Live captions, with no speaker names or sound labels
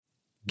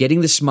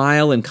Getting the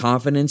smile and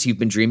confidence you've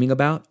been dreaming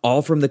about,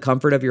 all from the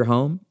comfort of your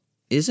home,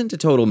 isn't a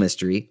total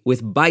mystery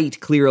with Byte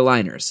clear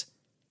aligners.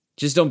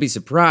 Just don't be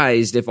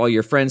surprised if all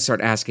your friends start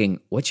asking,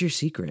 "What's your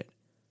secret?"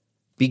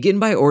 Begin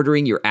by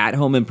ordering your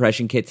at-home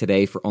impression kit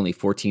today for only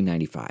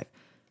 $14.95.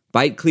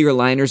 Byte clear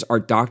aligners are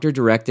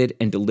doctor-directed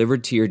and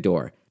delivered to your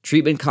door.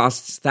 Treatment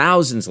costs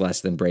thousands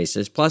less than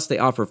braces, plus they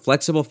offer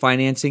flexible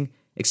financing,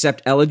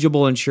 accept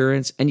eligible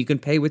insurance, and you can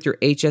pay with your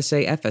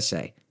HSA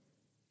FSA.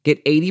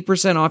 Get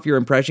 80% off your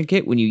impression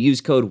kit when you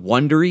use code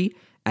WONDERY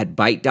at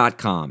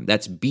Byte.com.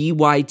 That's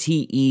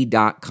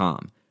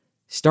BYTE.com.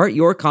 Start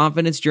your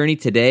confidence journey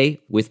today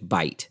with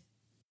Byte.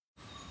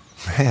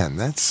 Man,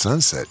 that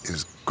sunset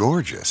is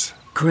gorgeous.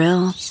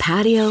 Grill,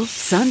 patio,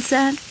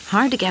 sunset.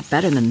 Hard to get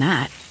better than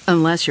that.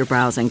 Unless you're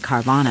browsing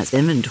Carvana's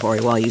inventory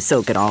while you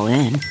soak it all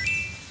in.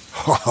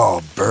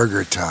 Oh,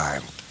 burger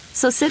time.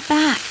 So sit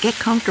back, get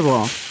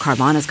comfortable.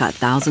 Carvana's got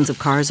thousands of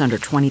cars under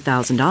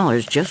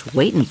 $20,000 just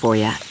waiting for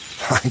you.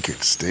 I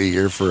could stay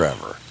here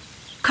forever.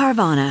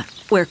 Carvana,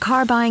 where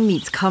car buying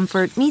meets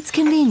comfort meets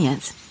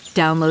convenience.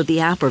 Download the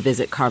app or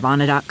visit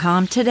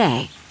Carvana.com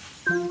today.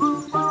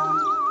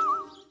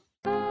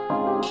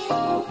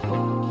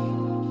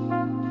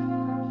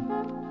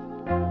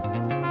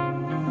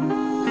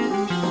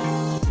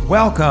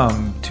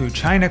 Welcome to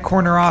China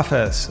Corner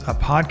Office, a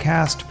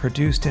podcast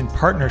produced in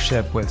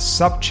partnership with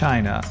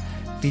SupChina,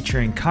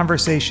 featuring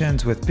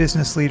conversations with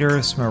business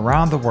leaders from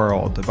around the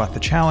world about the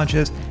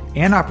challenges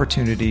and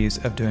opportunities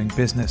of doing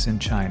business in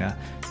China,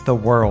 the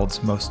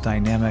world's most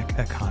dynamic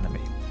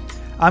economy.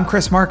 I'm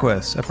Chris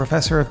Marquis, a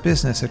professor of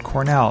business at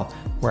Cornell,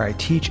 where I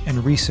teach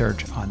and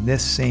research on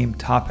this same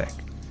topic.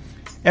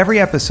 Every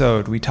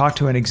episode, we talk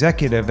to an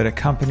executive at a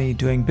company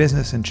doing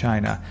business in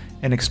China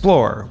and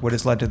explore what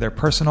has led to their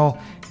personal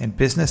and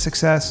business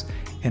success,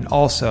 and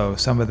also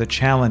some of the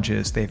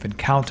challenges they've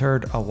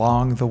encountered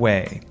along the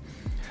way.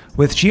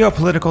 With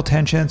geopolitical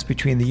tensions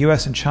between the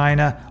US and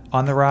China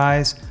on the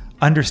rise,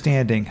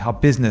 understanding how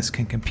business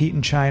can compete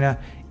in China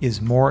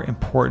is more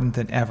important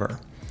than ever.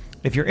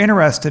 If you're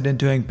interested in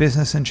doing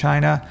business in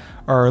China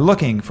or are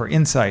looking for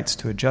insights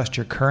to adjust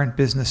your current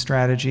business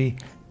strategy,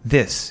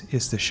 this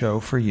is the show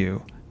for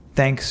you.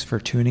 Thanks for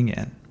tuning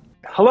in.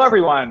 Hello,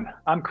 everyone.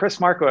 I'm Chris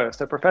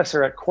Marquis, a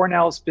professor at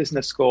Cornell's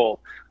Business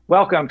School.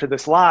 Welcome to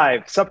this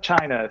live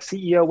SupChina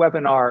CEO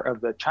webinar of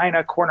the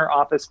China Corner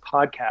Office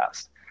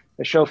podcast,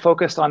 a show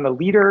focused on the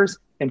leaders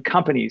and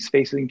companies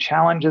facing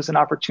challenges and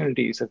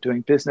opportunities of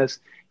doing business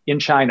in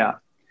China.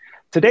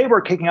 Today,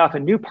 we're kicking off a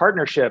new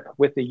partnership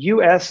with the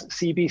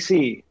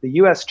USCBC, the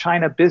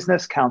US-China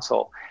Business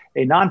Council,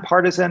 a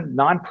nonpartisan,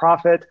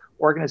 nonprofit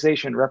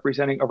organization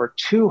representing over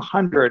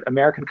 200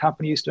 American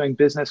companies doing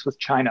business with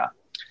China.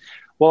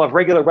 We'll have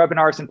regular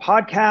webinars and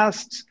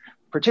podcasts,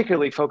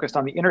 particularly focused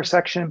on the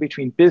intersection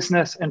between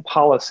business and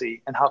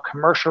policy and how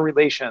commercial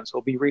relations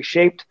will be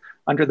reshaped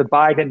under the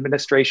Biden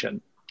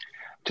administration.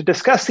 To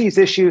discuss these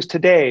issues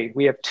today,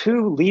 we have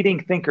two leading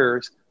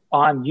thinkers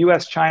on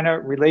US-China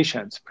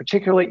relations,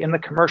 particularly in the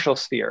commercial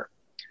sphere.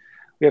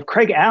 We have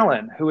Craig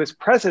Allen, who is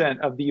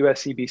president of the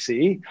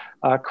USCBC.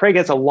 Craig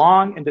has a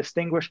long and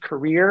distinguished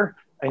career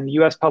in the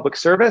US public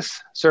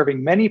service,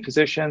 serving many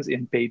positions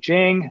in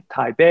Beijing,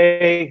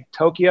 Taipei,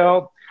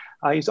 Tokyo.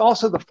 He's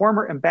also the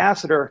former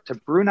ambassador to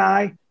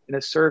Brunei and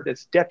has served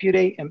as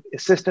Deputy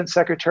Assistant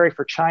Secretary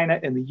for China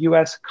in the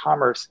US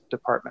Commerce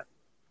Department.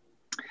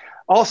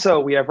 Also,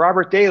 we have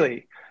Robert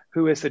Daly,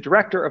 who is the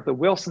director of the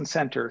Wilson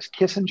Center's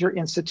Kissinger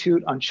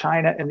Institute on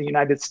China and the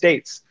United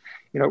States.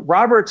 You know,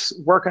 Robert's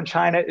work on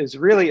China is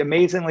really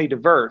amazingly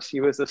diverse.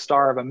 He was the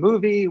star of a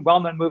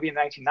well-known movie in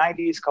the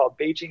 1990s called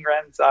Beijing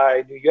Ren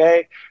Zai New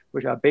Yue,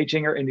 which is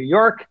Beijinger in New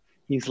York.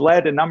 He's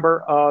led a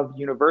number of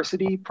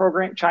university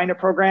China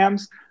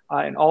programs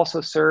and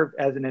also served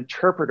as an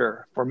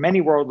interpreter for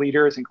many world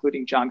leaders,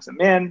 including Jiang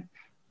Zemin,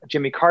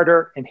 Jimmy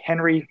Carter, and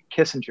Henry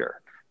Kissinger.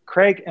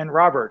 Craig and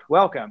Robert,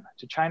 welcome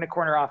to China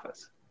Corner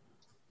Office.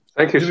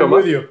 Thank you so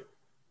much.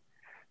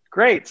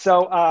 Great.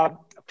 So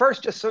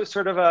first, just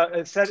sort of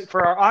a set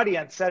for our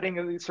audience,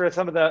 setting sort of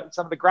some of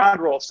the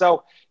ground rules.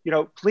 So,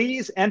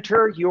 please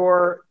enter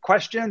your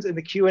questions in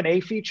the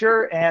Q&A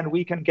feature, and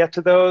we can get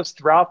to those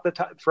throughout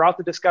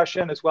the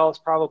discussion, as well as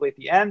probably at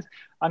the end.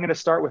 I'm going to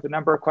start with a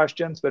number of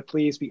questions, but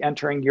please be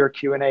entering your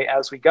Q&A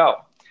as we go.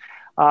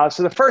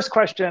 So the first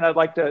question I'd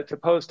like to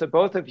pose to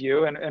both of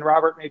you, and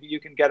Robert, maybe you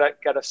can get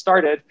us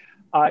started,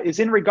 is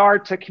in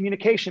regard to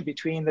communication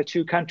between the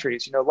two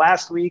countries.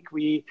 Last week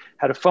we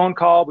had a phone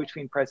call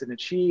between President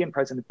Xi and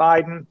President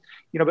Biden,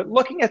 but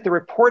looking at the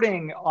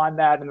reporting on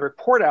that and the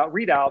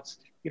readouts,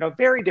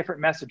 very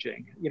different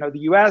messaging. The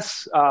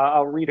US,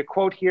 I'll read a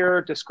quote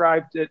here,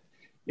 described it,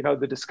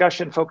 the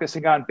discussion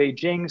focusing on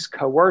Beijing's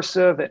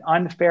coercive and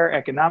unfair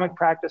economic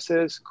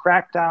practices,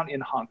 crackdown in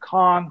Hong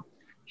Kong,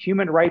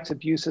 human rights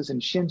abuses in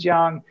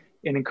Xinjiang,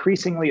 and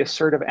increasingly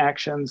assertive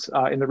actions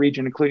in the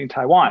region, including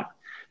Taiwan.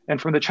 And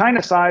from the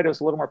China side, it was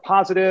a little more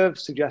positive,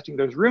 suggesting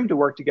there's room to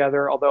work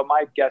together, although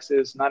my guess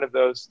is none of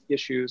those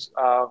issues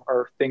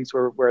are things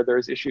where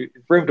there's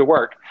room to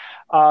work.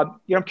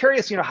 I'm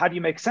curious, how do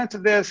you make sense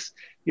of this?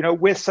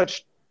 with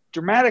such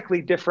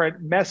dramatically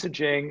different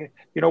messaging,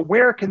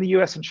 where can the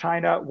U.S. and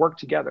China work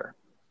together?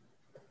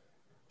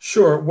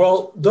 Sure.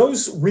 Well,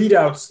 those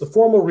readouts, the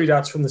formal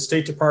readouts from the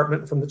State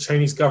Department and from the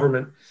Chinese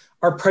government,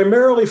 are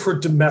primarily for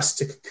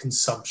domestic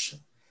consumption.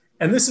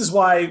 And this is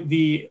why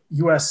the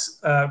U.S.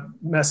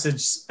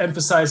 Message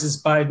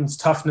emphasizes Biden's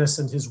toughness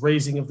and his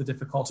raising of the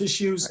difficult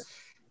issues. Right.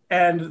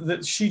 And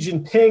the Xi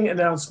Jinping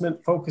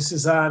announcement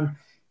focuses on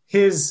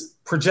his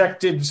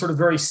projected sort of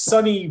very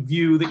sunny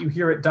view that you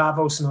hear at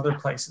Davos and other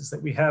places,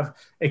 that we have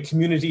a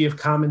community of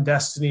common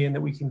destiny and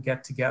that we can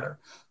get together.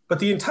 But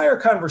the entire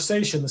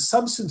conversation, the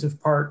substantive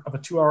part of a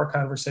 2-hour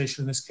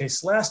conversation in this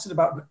case, lasted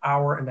about an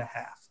hour and a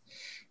half.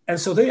 And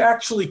so they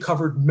actually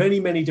covered many,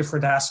 many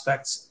different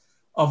aspects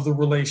of the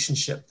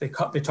relationship. They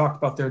talked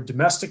about their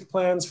domestic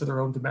plans for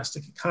their own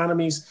domestic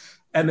economies,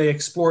 and they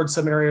explored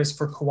some areas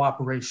for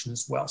cooperation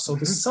as well. So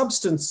the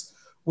substance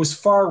was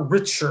far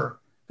richer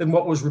than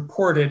what was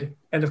reported.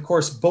 And of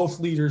course, both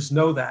leaders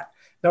know that.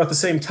 Now, at the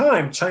same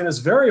time, China's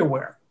very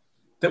aware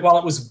that while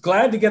it was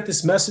glad to get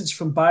this message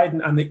from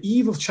Biden on the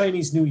eve of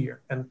Chinese New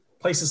Year, and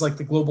places like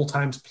the Global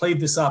Times played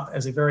this up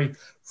as a very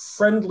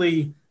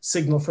friendly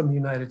signal from the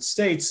United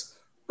States,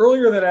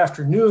 earlier that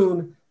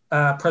afternoon,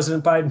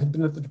 President Biden had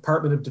been at the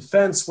Department of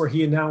Defense, where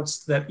he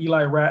announced that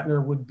Eli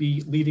Ratner would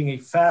be leading a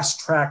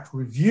fast-tracked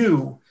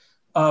review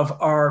of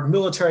our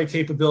military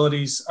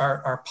capabilities,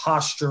 our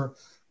posture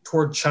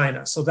toward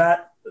China. So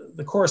that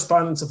the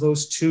correspondence of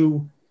those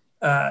two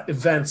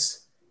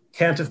events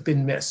can't have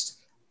been missed.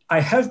 I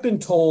have been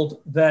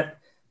told that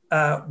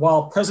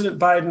while President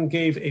Biden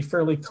gave a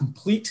fairly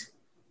complete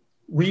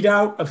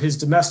readout of his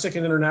domestic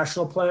and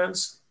international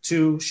plans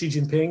to Xi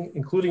Jinping,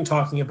 including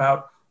talking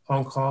about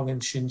Hong Kong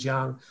and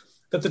Xinjiang,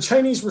 that the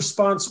Chinese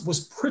response was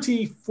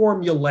pretty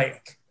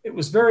formulaic. It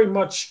was very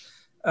much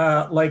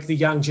like the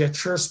Yang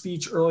Jiechi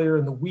speech earlier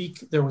in the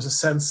week. There was a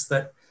sense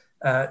that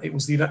it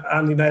was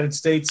on the United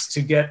States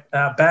to get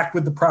back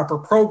with the proper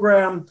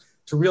program,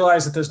 to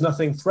realize that there's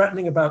nothing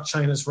threatening about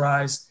China's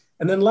rise.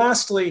 And then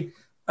lastly,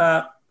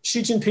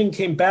 Xi Jinping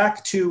came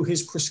back to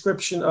his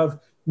prescription of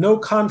no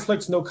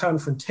conflict, no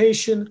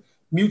confrontation,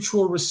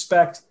 mutual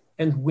respect,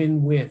 and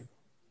win-win.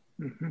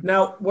 Mm-hmm.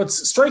 Now,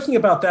 what's striking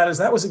about that is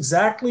that was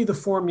exactly the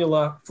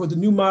formula for the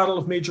new model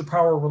of major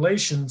power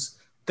relations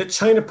that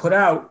China put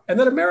out and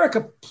that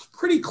America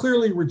pretty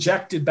clearly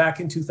rejected back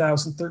in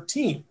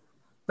 2013.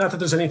 Not that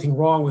there's anything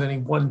wrong with any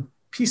one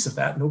piece of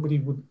that.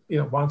 Nobody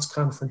wants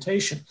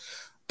confrontation.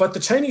 But the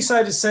Chinese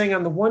side is saying,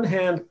 on the one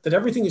hand, that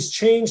everything has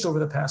changed over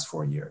the past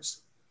 4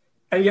 years.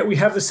 And yet we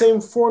have the same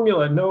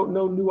formula, no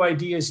new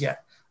ideas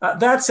yet.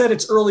 That said,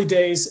 it's early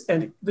days,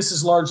 and this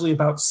is largely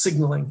about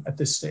signaling at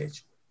this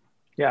stage.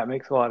 Yeah, it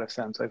makes a lot of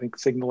sense. I think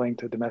signaling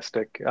to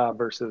domestic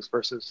versus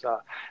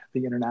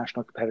the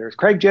international competitors.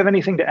 Craig, do you have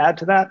anything to add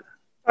to that?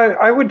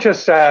 I would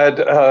just add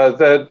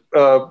that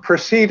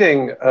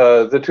preceding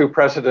the two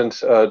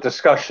presidents'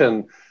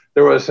 discussion,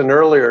 there was an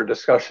earlier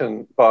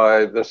discussion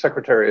by the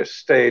Secretary of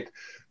State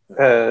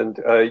and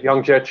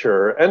Yang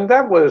Jiechi, and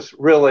that was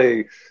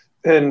really,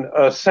 in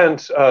a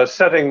sense,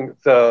 setting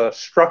the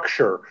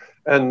structure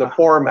and the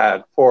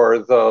format for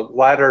the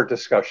latter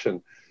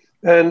discussion.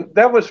 And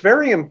that was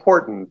very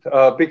important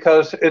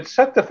because it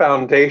set the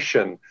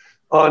foundation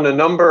on a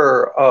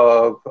number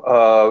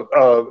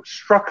of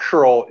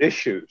structural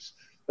issues.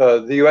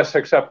 The U.S.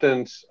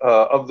 acceptance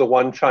of the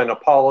one China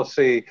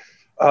policy,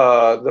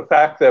 the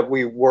fact that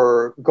we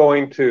were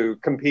going to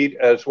compete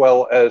as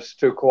well as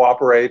to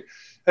cooperate,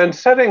 and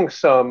setting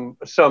some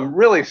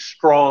really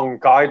strong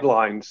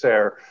guidelines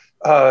there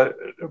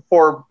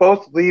for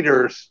both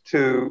leaders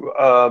to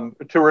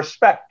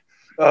respect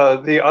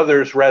the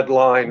other's red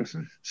lines,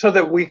 mm-hmm. so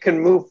that we can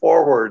move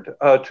forward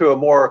to a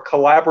more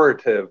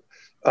collaborative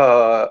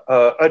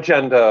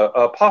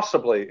agenda,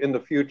 possibly in the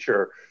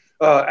future,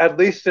 at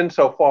least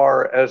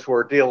insofar as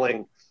we're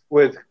dealing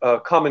with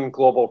common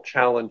global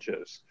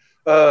challenges.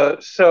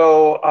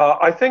 So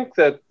I think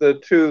that the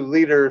two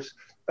leaders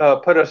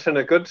put us in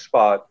a good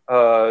spot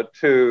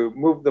to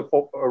move the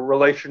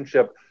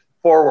relationship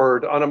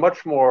forward on a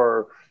much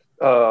more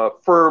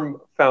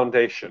firm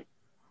foundation.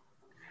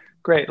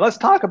 Great. Let's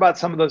talk about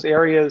some of those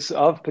areas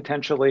of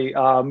potentially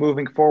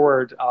moving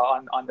forward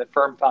on the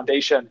firm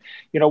foundation.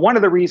 One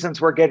of the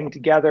reasons we're getting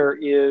together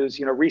is,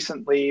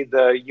 recently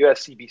the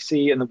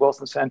USCBC and the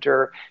Wilson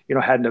Center,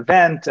 had an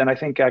event, and I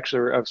think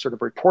actually a sort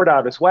of report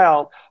out as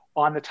well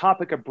on the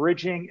topic of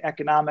bridging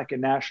economic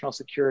and national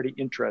security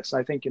interests.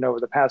 And I think,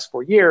 over the past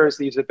 4 years,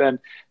 these have been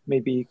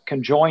maybe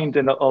conjoined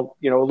in a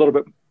little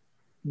bit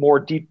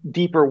more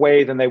deeper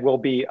way than they will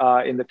be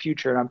in the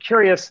future. And I'm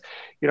curious,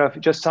 if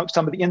just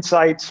some of the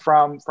insights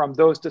from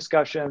those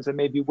discussions, and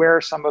maybe where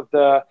some of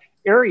the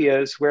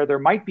areas where there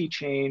might be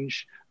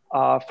change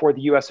for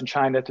the U.S. and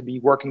China to be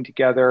working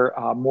together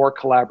more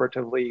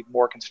collaboratively,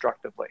 more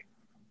constructively.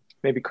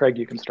 Maybe Craig,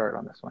 you can start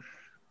on this one.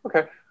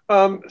 Okay.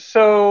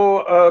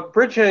 So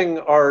bridging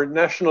our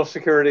national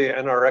security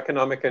and our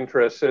economic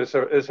interests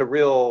is a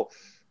real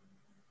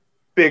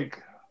big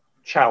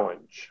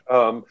challenge.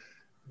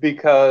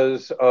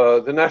 because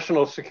the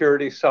national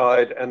security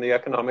side and the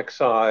economic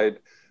side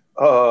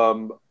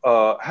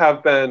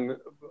have been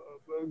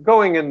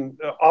going in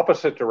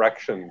opposite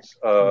directions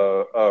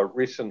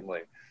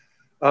recently.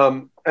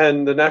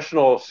 And the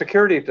national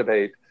security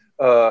debate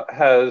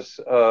has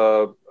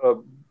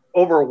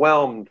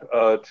overwhelmed,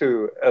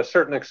 to a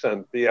certain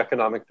extent, the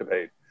economic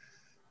debate.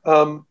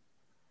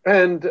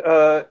 And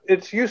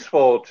it's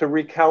useful to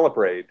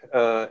recalibrate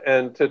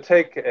and to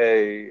take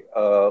a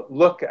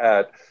look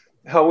at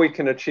how we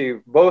can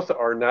achieve both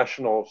our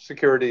national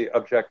security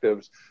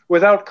objectives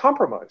without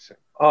compromising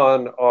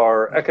on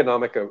our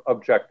economic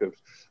objectives.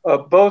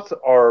 Both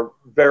are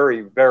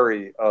very,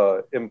 very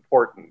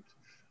important.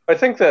 I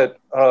think that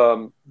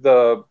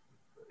the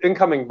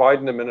incoming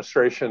Biden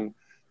administration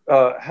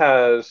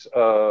has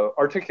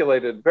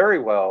articulated very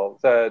well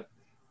that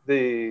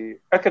the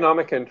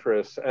economic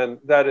interests, and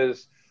that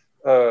is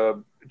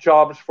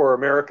jobs for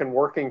American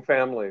working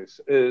families,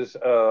 is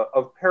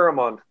of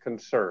paramount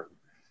concern.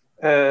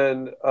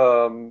 And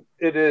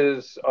it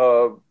is,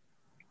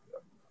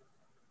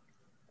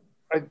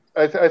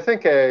 I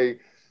think, a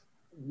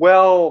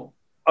well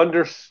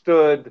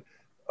understood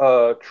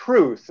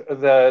truth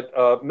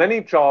that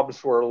many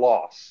jobs were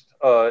lost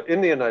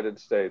in the United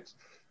States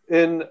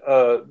in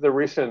the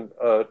recent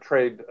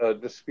trade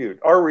dispute.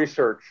 Our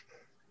research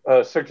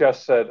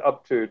suggests that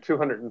up to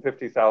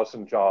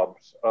 250,000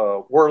 jobs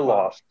were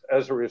lost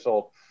as a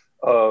result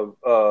of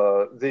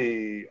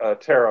the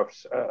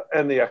tariffs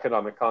and the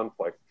economic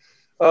conflict,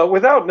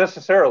 without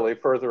necessarily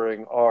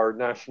furthering our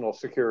national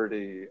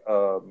security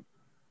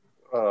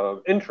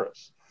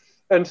interests.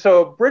 And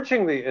so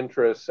bridging the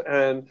interests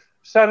and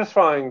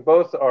satisfying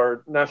both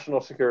our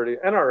national security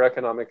and our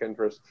economic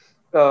interests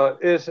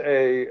is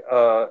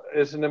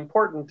an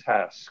important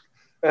task,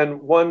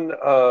 and one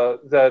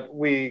that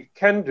we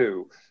can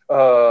do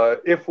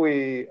if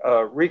we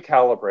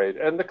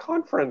recalibrate. And the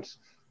conference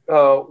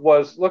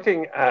was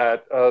looking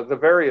at the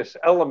various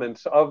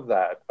elements of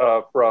that,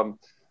 from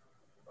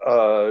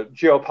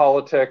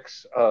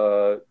geopolitics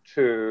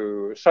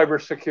to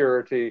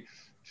cybersecurity,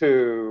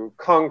 to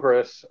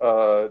Congress,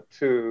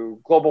 to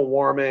global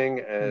warming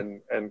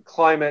and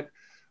climate,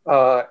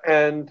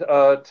 and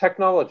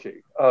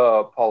technology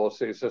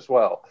policies as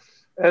well.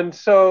 And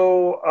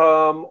so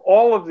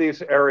all of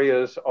these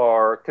areas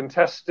are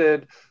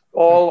contested,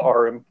 all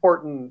are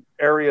important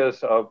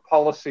areas of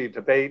policy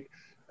debate.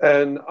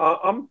 And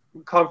I'm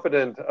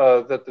confident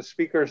that the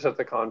speakers at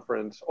the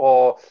conference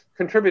all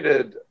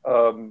contributed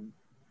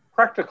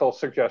practical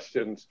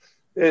suggestions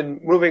in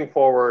moving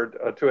forward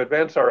to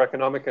advance our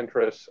economic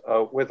interests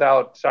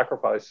without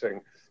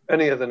sacrificing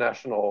any of the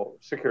national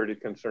security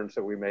concerns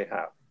that we may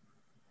have.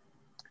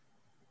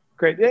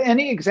 Great.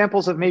 Any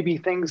examples of maybe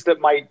things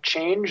that might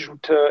change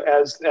to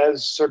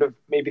as sort of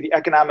maybe the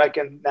economic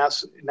and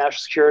national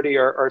security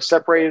are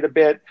separated a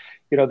bit?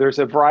 You know, there's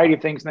a variety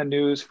of things in the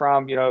news,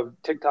 from, you know,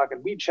 TikTok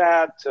and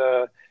WeChat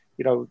to,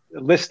 you know,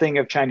 listing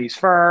of Chinese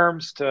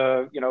firms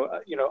to, you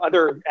know,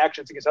 other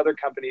actions against other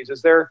companies.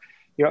 Is there,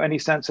 you know, any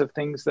sense of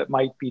things that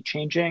might be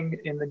changing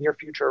in the near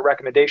future, or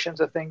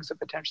recommendations of things that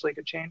potentially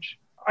could change?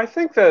 I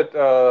think that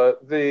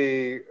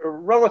the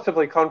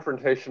relatively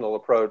confrontational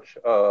approach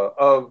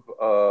of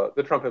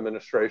the Trump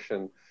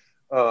administration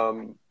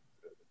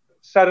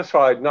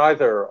satisfied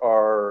neither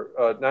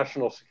our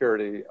national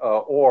security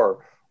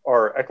or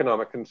our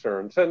economic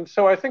concerns. And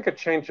so I think a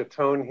change of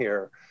tone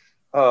here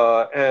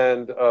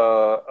and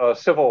a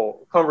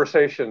civil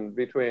conversation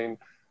between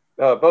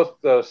both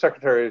the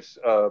secretaries,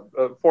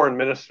 foreign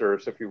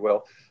ministers, if you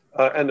will,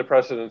 and the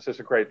presidents is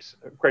a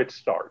great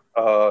start.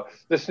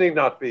 This need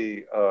not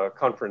be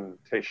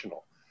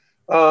confrontational.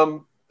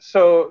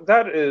 So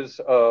that is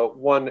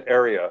one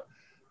area.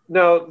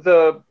 Now,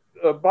 the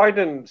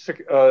Biden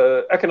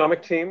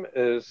economic team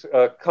is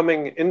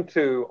coming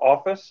into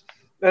office,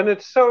 and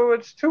it's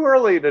too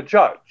early to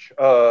judge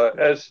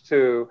as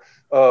to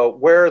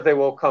where they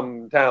will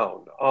come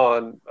down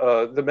on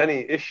the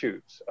many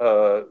issues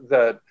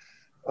that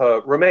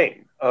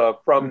remain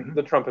from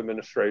the Trump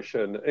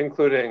administration,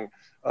 including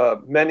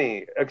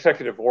many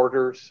executive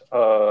orders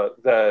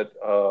that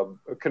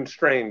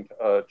constrained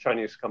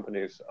Chinese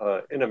companies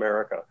in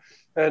America.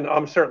 And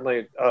I'm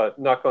certainly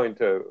not going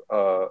to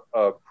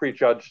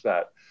prejudge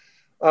that.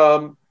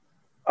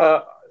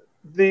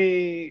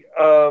 The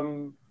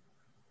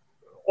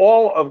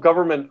all of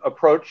government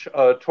approach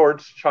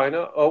towards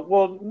China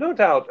will no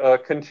doubt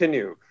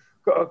continue.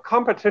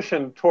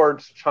 Competition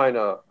towards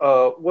China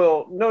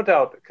will no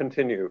doubt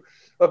continue,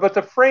 but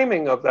the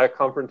framing of that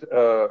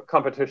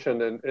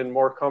competition in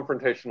more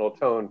confrontational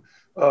tone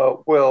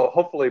will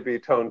hopefully be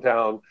toned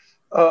down,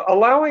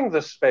 allowing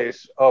the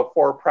space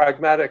for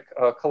pragmatic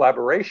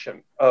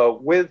collaboration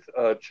with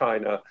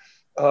China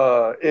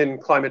in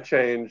climate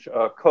change,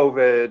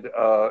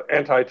 COVID,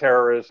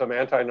 anti-terrorism,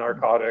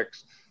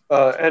 anti-narcotics,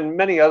 and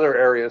many other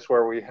areas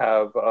where we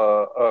have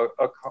a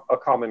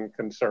common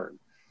concern.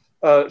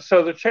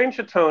 So the change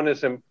of tone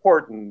is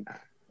important.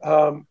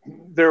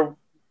 There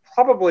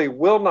probably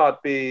will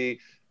not be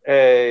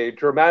a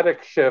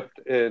dramatic shift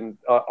in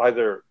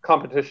either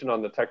competition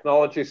on the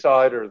technology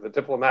side or the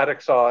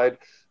diplomatic side,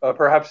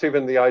 perhaps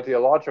even the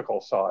ideological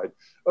side.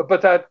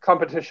 But that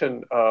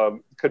competition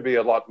could be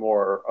a lot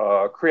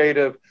more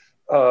creative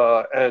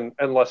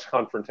and less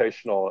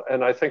confrontational.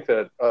 And I think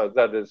that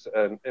that is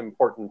an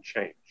important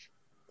change.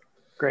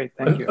 Great,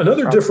 thank you.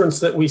 Another difference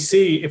that we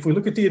see, if we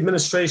look at the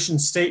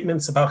administration's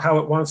statements about how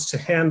it wants to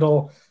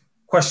handle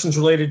questions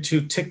related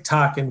to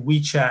TikTok and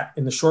WeChat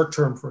in the short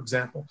term, for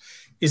example,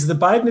 is the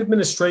Biden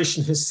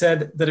administration has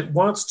said that it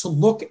wants to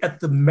look at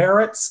the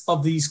merits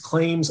of these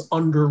claims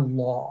under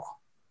law.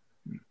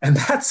 And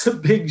that's a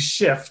big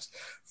shift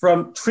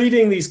from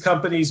treating these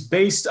companies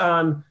based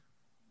on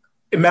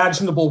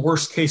imaginable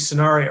worst case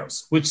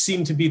scenarios, which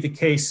seemed to be the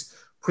case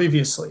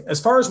previously. As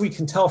far as we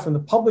can tell from the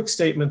public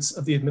statements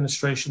of the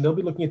administration, they'll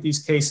be looking at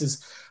these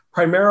cases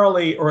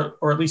primarily,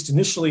 or at least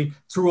initially,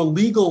 through a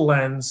legal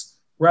lens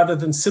rather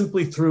than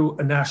simply through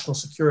a national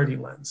security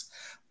lens.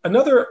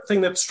 Another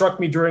thing that struck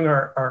me during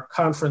our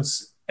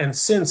conference and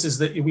since is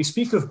that we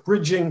speak of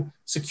bridging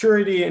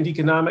security and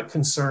economic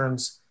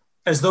concerns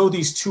as though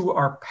these two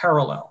are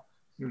parallel.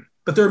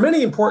 But there are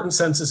many important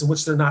senses in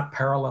which they're not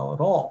parallel at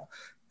all.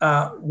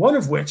 One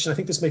of which, and I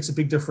think this makes a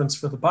big difference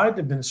for the Biden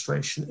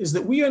administration, is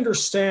that we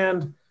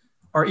understand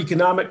our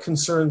economic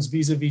concerns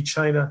vis-a-vis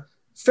China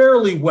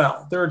fairly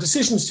well. There are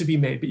decisions to be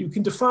made, but you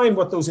can define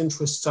what those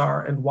interests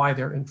are and why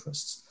they're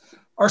interests.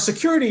 Our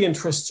security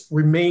interests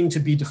remain to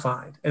be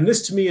defined. And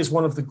this, to me, is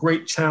one of the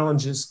great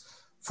challenges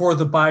for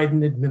the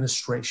Biden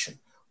administration.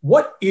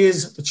 What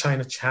is the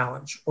China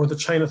challenge or the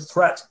China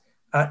threat,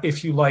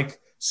 if you like,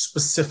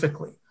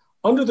 specifically?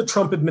 Under the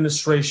Trump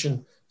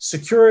administration,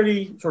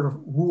 security sort of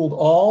ruled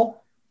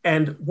all,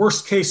 and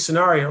worst case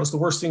scenarios, the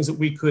worst things that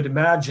we could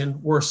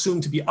imagine, were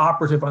assumed to be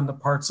operative on the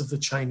parts of the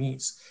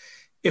Chinese.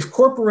 If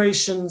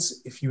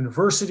corporations, if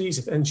universities,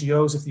 if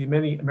NGOs, if the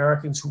many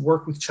Americans who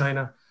work with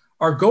China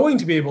are going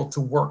to be able to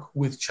work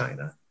with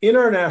China in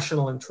our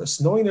national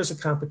interests, knowing there's a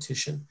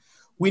competition,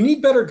 we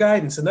need better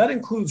guidance. And that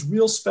includes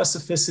real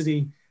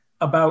specificity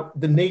about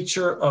the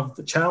nature of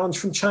the challenge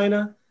from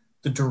China,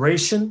 the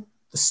duration,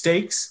 the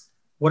stakes,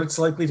 what it's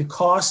likely to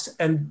cost.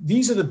 And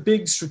these are the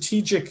big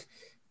strategic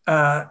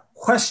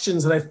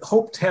questions that I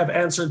hope to have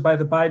answered by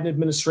the Biden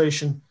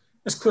administration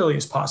as clearly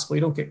as possible.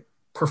 You don't get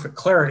perfect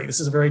clarity. This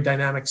is a very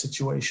dynamic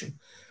situation.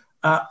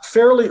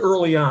 Fairly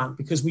early on,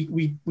 because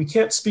we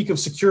can't speak of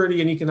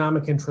security and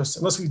economic interests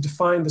unless we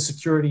define the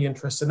security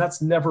interests. And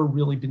that's never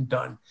really been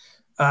done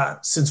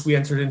since we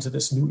entered into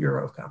this new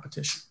era of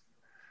competition.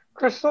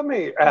 Chris, let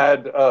me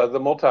add the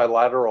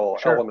multilateral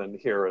element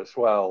here as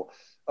well.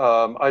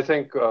 I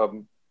think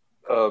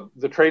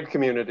the trade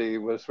community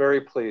was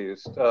very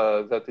pleased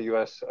that the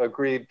U.S.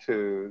 agreed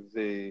to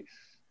the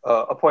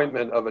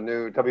appointment of a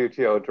new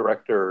WTO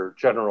Director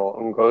General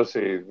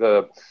Ngozi.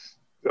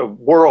 The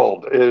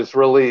world is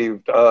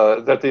relieved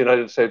that the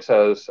United States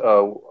has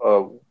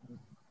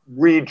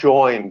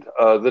rejoined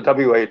the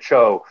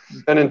WHO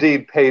and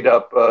indeed paid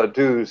up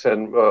dues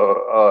and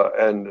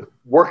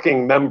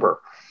working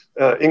member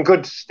in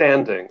good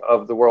standing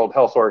of the World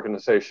Health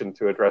Organization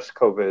to address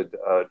COVID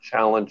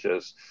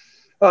challenges.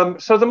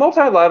 So the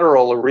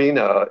multilateral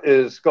arena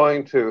is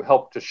going to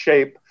help to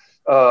shape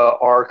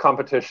our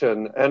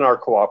competition and our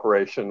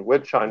cooperation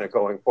with China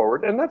going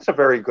forward. And that's a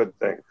very good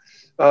thing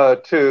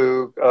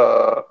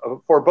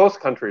for both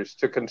countries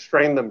to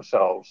constrain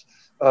themselves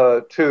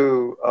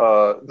to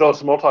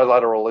those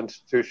multilateral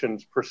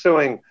institutions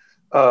pursuing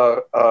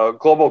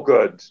global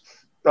goods,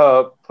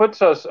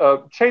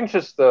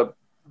 changes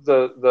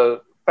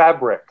the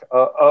fabric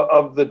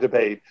of the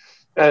debate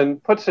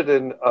and puts it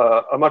in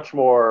a much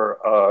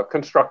more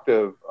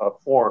constructive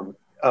form,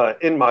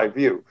 in my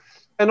view.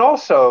 And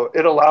also,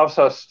 it allows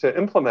us to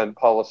implement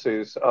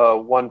policies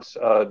once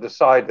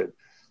decided.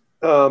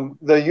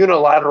 The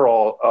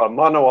unilateral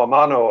mano a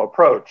mano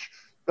approach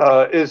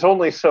is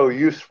only so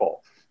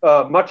useful.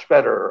 Much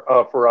better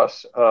for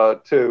us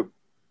to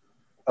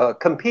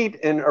compete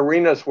in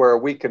arenas where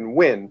we can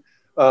win,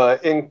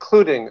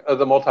 including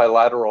the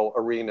multilateral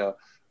arena,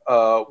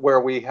 where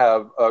we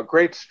have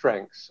great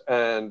strengths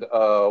and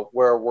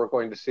where we're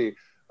going to see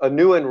a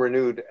new and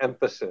renewed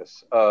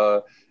emphasis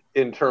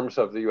in terms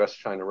of the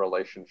U.S.-China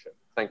relationship.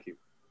 Thank you.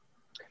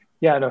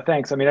 Yeah, no,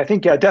 thanks. I mean, I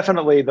think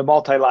definitely the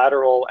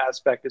multilateral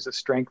aspect is a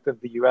strength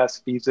of the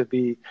U.S.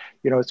 vis-a-vis,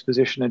 its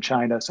position in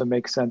China. So it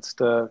makes sense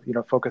to,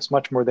 focus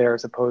much more there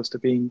as opposed to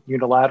being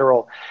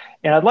unilateral.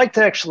 And I'd like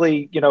to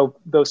actually,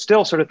 though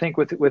still sort of think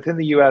within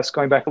the U.S.,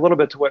 going back a little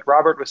bit to what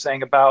Robert was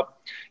saying about,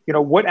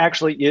 what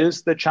actually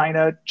is the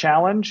China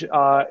challenge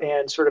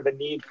and sort of a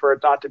need for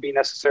it not to be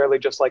necessarily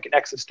just like an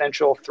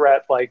existential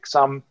threat, like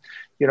some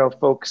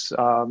folks,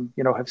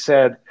 have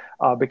said,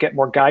 but get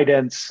more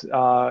guidance,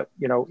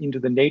 into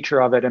the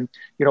nature of it. And,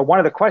 one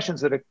of the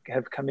questions that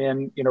have come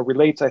in,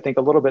 relates, I think,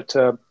 a little bit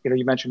to,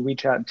 you mentioned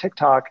WeChat and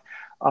TikTok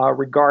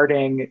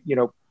regarding,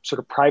 sort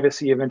of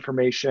privacy of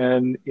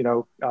information,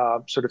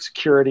 sort of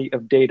security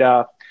of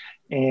data.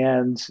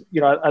 And,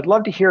 I'd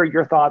love to hear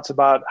your thoughts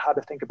about how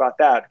to think about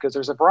that, because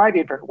there's a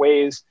variety of different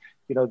ways,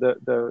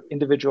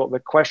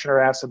 the questioner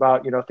asked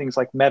about, things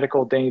like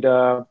medical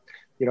data,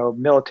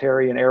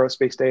 military and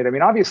aerospace data. I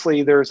mean,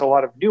 obviously there's a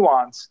lot of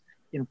nuance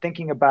in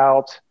thinking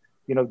about,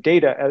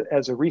 data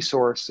as a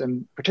resource,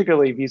 and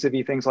particularly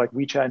vis-a-vis things like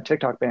WeChat and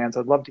TikTok bans.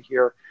 I'd love to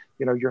hear,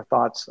 your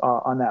thoughts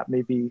on that.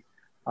 Maybe,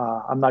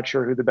 I'm not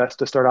sure who the best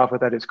to start off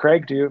with that is.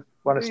 Craig, do you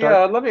want to start?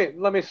 Yeah,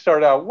 let me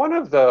start out. One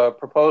of the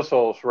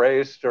proposals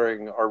raised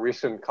during our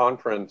recent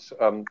conference,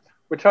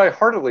 which I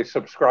heartily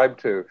subscribe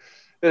to,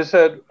 is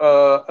that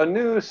a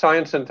new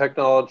science and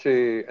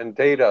technology and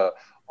data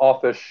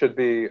office should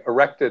be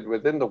erected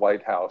within the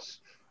White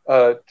House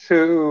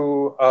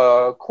to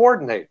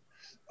coordinate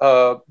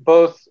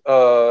both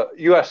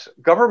U.S.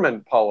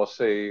 government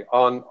policy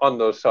on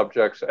those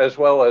subjects, as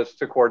well as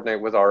to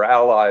coordinate with our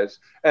allies,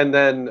 and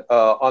then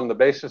on the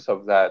basis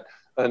of that,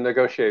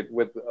 negotiate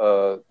with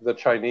the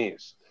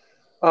Chinese.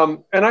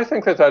 And I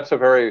think that that's a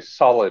very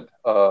solid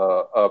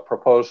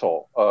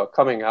proposal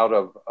coming out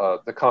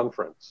of the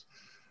conference.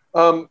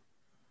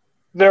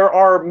 There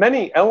are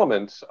many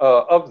elements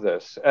of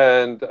this,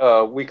 and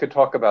we could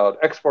talk about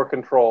export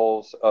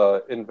controls,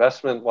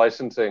 investment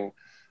licensing,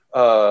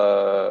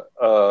 or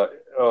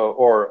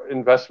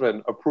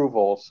investment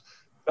approvals,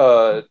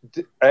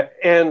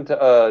 and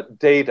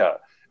data.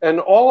 And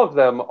all of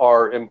them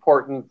are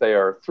important. They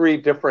are three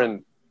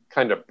different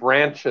kind of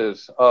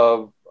branches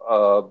of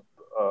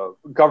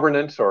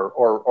governance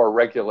or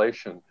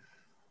regulation.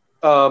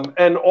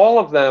 And all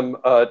of them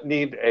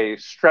need a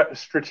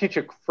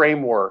strategic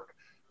framework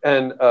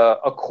and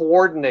a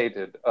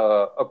coordinated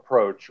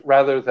approach,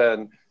 rather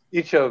than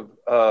each of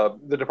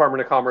the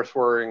Department of Commerce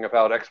worrying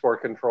about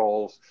export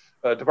controls,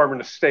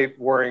 Department of State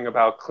worrying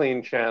about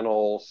clean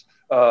channels,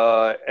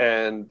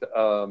 and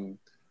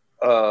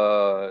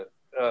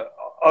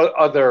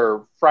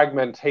other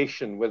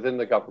fragmentation within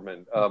the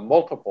government,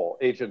 multiple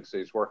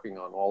agencies working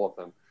on all of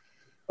them.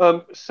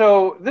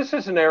 So this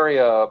is an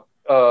area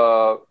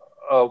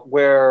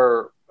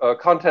where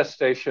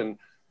contestation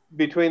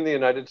between the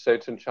United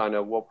States and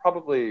China will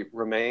probably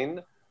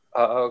remain,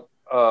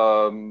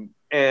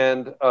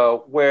 and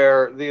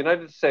where the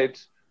United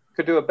States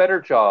could do a better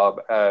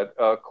job at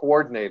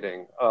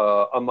coordinating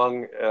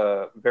among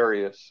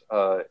various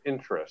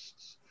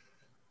interests.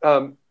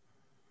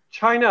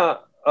 China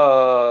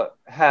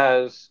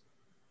has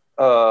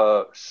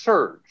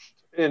surged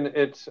in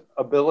its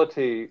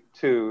ability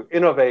to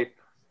innovate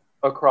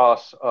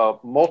across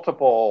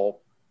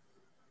multiple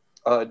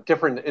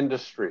different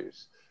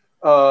industries.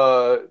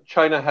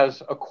 China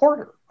has a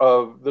quarter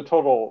of the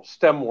total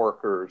STEM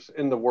workers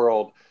in the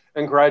world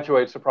and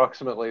graduates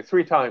approximately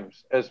 3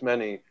 times as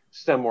many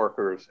STEM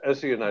workers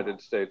as the United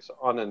States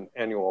on an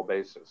annual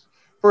basis.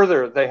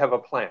 Further, they have a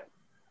plan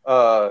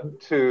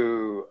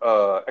to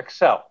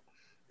excel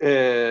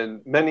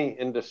in many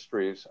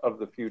industries of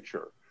the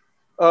future.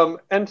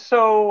 And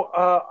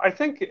so I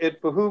think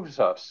it behooves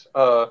us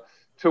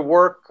to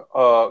work,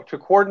 to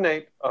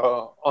coordinate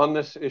on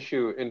this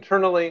issue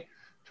internally,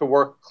 to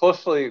work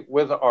closely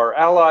with our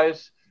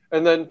allies,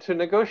 and then to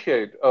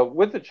negotiate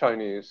with the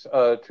Chinese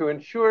to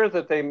ensure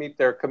that they meet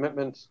their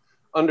commitments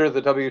under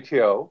the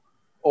WTO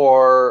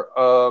or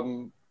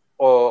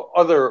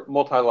other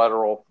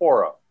multilateral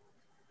fora.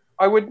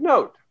 I would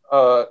note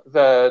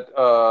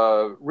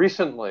that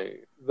recently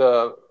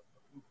the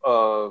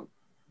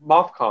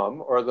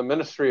MOFCOM, or the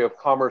Ministry of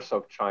Commerce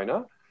of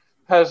China,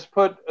 has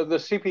put the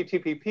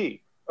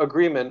CPTPP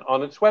agreement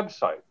on its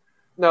website.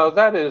 Now,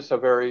 that is a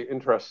very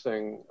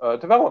interesting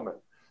development.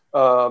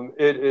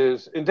 It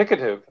is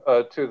indicative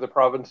to the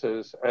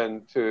provinces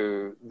and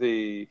to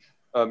the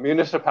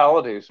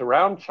municipalities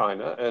around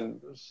China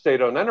and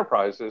state-owned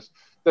enterprises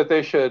that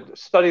they should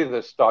study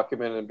this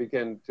document and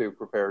begin to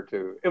prepare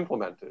to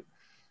implement it.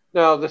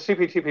 Now, the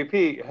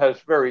CPTPP has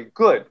very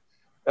good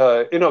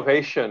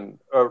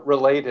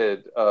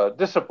innovation-related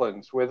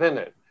disciplines within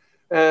it.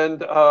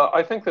 And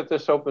I think that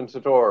this opens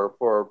the door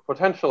for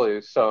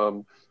potentially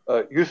some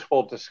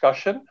useful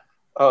discussion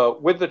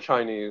with the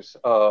Chinese,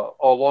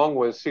 along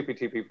with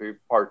CPTPP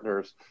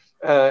partners.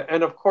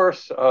 And of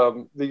course,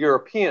 the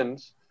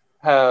Europeans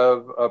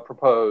have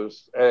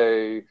proposed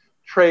a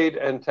Trade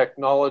and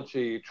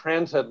Technology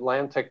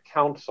Transatlantic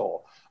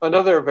Council,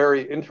 another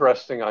very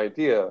interesting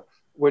idea,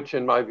 which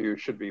in my view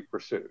should be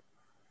pursued.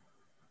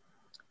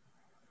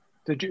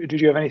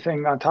 Did you have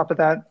anything on top of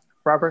that,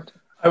 Robert?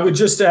 I would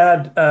just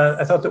add,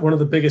 I thought that one of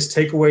the biggest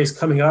takeaways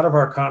coming out of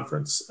our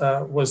conference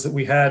was that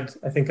we had,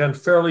 I think, on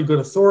fairly good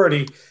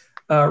authority,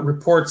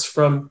 reports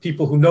from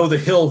people who know the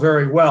Hill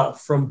very well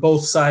from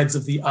both sides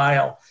of the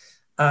aisle,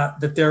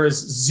 that there is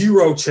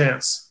zero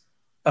chance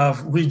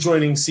of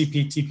rejoining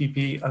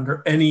CPTPP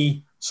under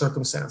any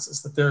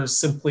circumstances, that there is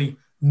simply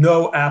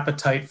no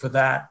appetite for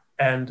that.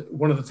 And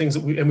one of the things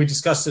that we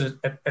discussed it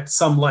at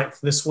some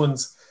length, this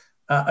one's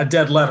a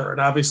dead letter.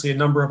 And obviously a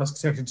number of us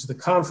connected to the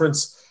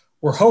conference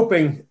were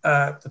hoping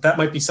that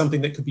might be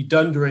something that could be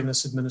done during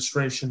this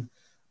administration,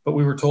 but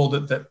we were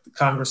told that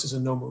Congress is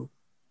in no mood.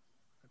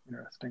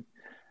 Interesting.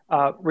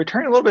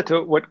 Returning a little bit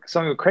to what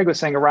Craig was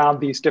saying around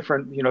these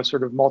different,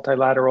 sort of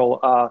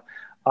multilateral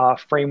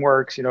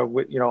frameworks,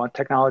 on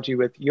technology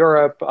with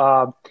Europe.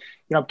 I'm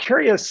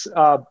curious.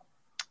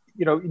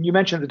 You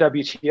mentioned the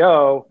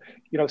WTO.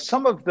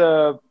 Some of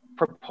the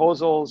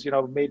proposals,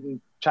 made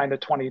in China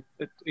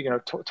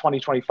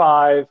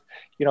 2025,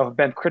 have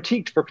been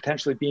critiqued for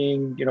potentially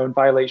being, in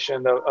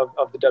violation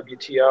of the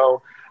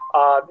WTO.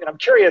 And I'm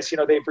curious,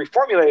 they've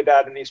reformulated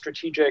that in these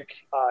strategic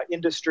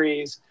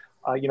industries,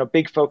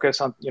 big focus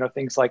on,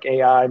 things like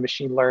AI,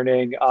 machine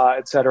learning,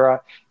 et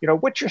cetera.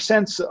 What's your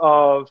sense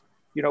of,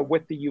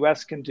 what the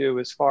U.S. can do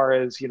as far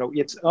as,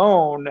 its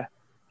own,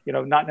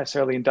 not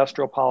necessarily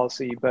industrial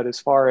policy, but as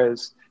far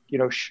as,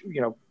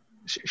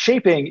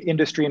 shaping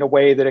industry in a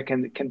way that it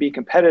can be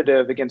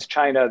competitive against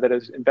China that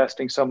is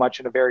investing so much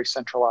in a very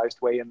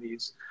centralized way in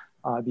these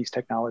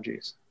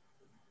technologies?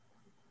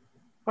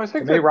 I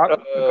think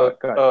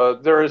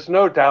there is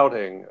no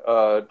doubting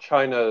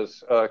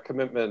China's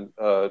commitment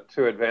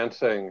to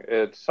advancing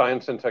its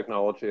science and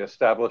technology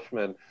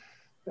establishment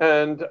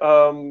and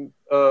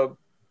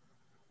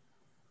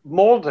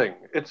molding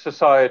its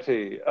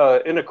society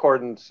in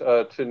accordance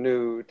to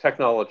new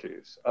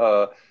technologies.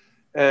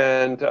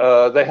 And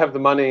they have the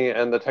money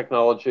and the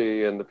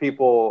technology and the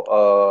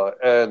people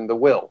and the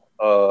will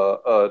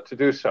to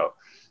do so.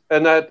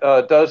 And that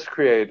does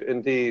create,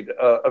 indeed,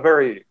 a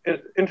very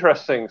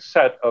interesting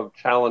set of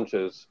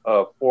challenges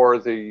for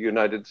the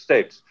United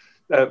States,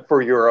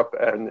 for Europe,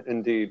 and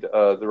indeed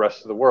the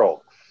rest of the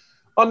world.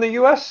 On the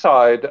US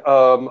side,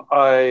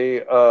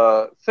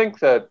 I think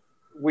that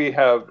we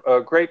have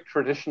great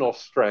traditional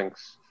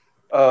strengths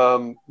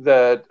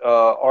that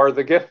are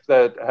the gift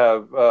that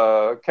have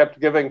kept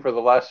giving for the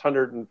last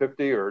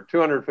 150 or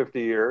 250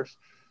 years,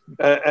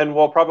 and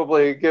will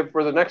probably give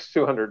for the next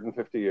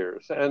 250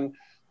 years. And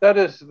that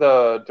is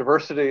the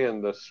diversity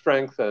and the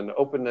strength and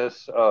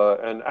openness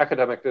and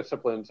academic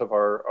disciplines of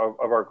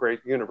our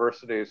great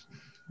universities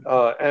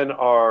and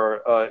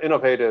our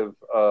innovative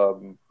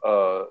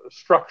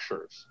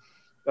structures.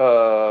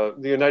 The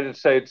United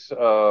States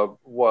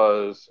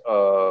was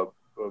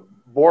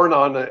born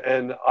on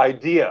an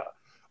idea,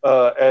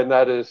 and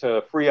that is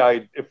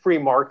free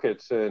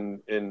markets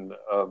in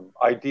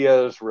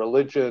ideas,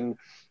 religion,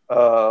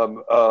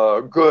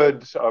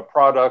 goods,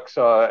 products,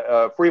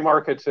 free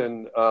markets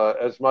in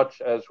as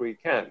much as we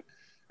can.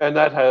 And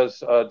that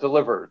has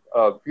delivered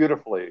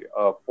beautifully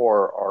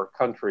for our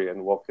country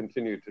and will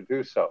continue to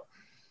do so.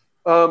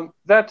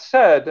 That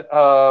said,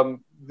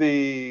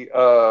 the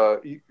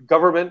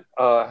government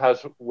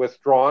has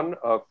withdrawn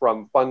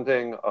from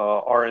funding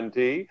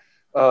R&D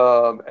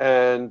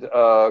and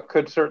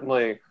could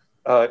certainly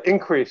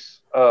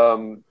increase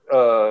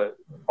the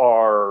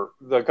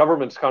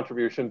government's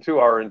contribution to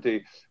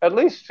R&D, at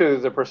least to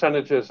the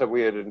percentages that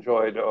we had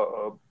enjoyed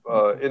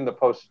in the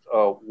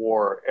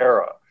post-war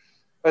era.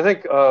 I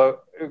think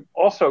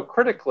also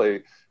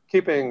critically,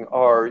 keeping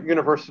our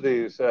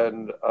universities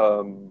and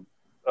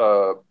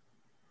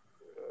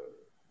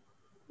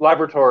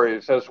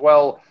laboratories as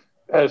well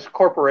as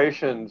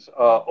corporations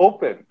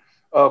open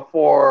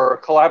for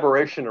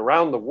collaboration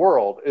around the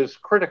world is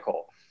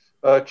critical.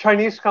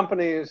 Chinese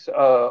companies,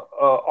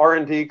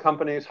 R&D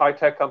companies,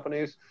 high-tech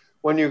companies,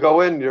 when you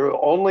go in, you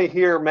only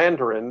hear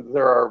Mandarin.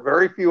 There are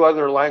very few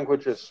other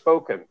languages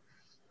spoken.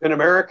 In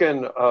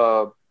American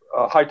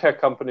high-tech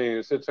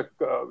companies, it's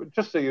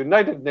just a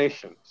United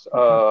Nations,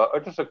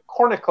 just a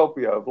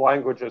cornucopia of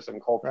languages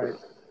and cultures.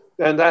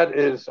 Right. And that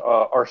is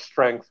our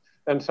strength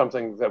and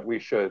something that we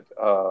should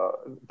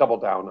double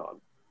down on.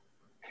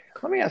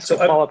 Let me ask a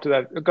follow-up to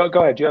that. Go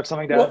ahead. Do you have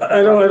something to add?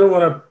 I don't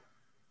want to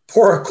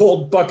pour a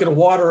cold bucket of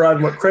water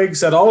on what Craig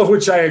said, all of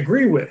which I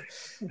agree with.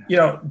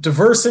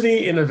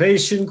 Diversity,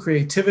 innovation,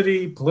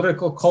 creativity,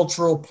 political,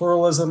 cultural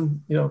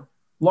pluralism,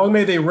 long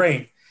may they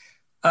reign.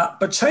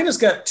 But China's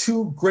got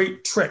two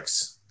great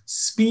tricks: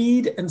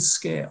 speed and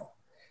scale.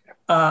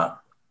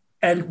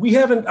 And we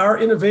haven't, our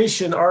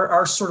innovation,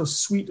 our sort of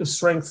suite of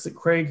strengths that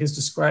Craig has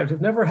described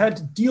have never had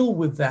to deal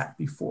with that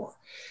before.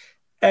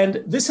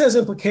 And this has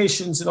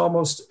implications in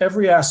almost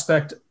every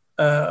aspect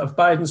of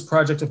Biden's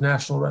project of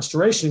national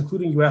restoration,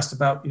 including, you asked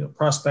about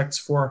prospects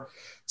for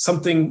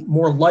something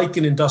more like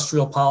an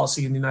industrial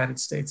policy in the United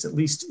States, at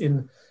least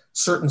in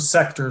certain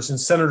sectors. And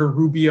Senator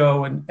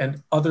Rubio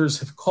and others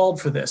have called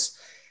for this.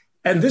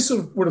 And this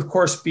would, of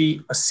course,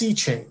 be a sea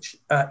change.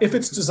 If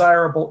it's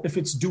desirable, if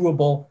it's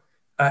doable,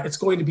 it's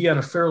going to be on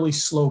a fairly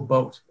slow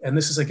boat. And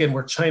this is, again,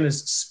 where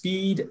China's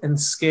speed and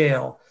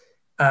scale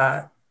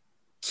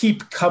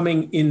keep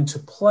coming into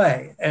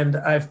play. And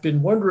I've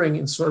been wondering,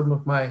 in sort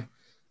of my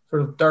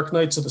sort of dark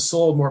nights of the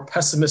soul, more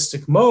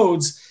pessimistic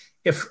modes,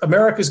 if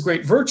America's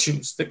great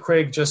virtues that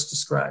Craig just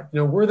described,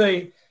 were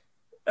they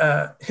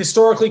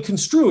historically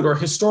construed or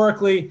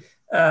historically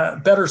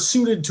better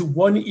suited to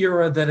one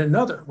era than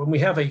another? When we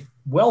have a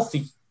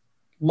wealthy,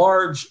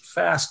 large,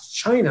 fast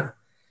China,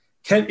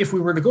 if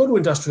we were to go to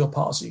industrial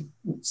policy,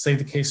 say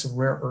the case of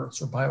rare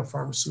earths or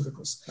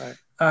biopharmaceuticals,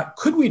 right,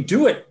 could we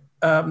do it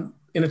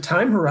in a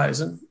time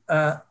horizon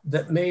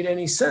that made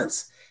any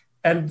sense?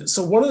 And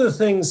so one of the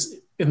things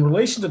in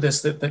relation to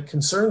this that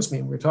concerns me,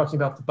 and we're talking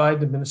about the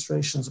Biden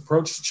administration's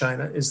approach to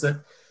China, is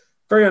that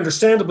very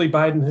understandably,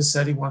 Biden has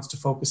said he wants to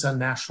focus on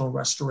national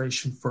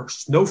restoration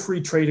first. No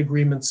free trade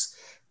agreements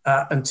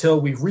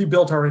until we've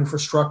rebuilt our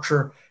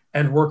infrastructure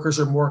and workers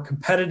are more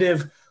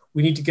competitive.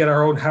 We need to get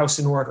our own house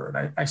in order.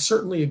 And I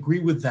certainly agree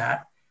with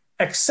that,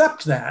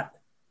 except that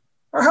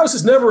our house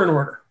is never in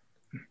order.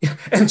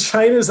 And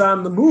China's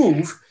on the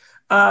move.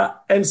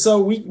 And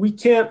so we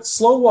can't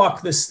slow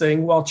walk this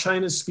thing while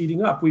China's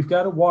speeding up. We've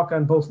got to walk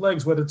on both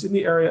legs, whether it's in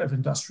the area of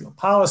industrial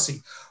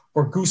policy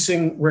or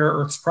goosing rare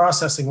earths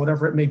processing,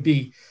 whatever it may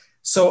be.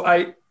 So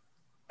I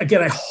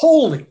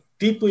wholly,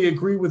 deeply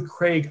agree with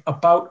Craig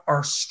about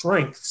our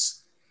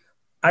strengths.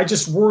 I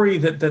just worry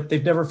that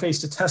they've never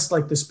faced a test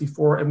like this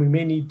before, and we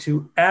may need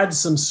to add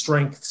some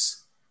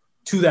strengths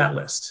to that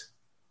list.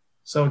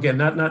 So again,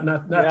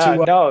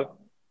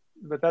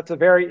 but that's a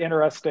very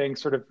interesting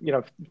sort of,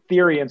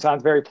 theory and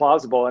sounds very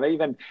plausible. And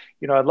even,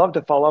 I'd love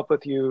to follow up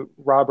with you,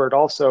 Robert,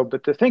 also,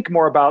 but to think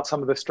more about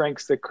some of the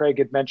strengths that Craig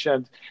had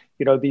mentioned,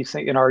 these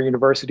in our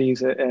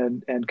universities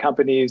and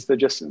companies, the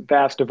just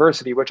vast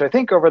diversity, which I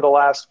think over the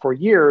last 4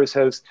 years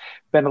has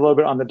been a little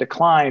bit on the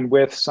decline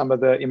with some of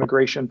the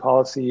immigration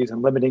policies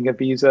and limiting of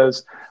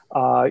visas.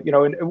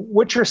 And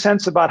what's your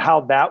sense about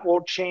how that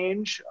will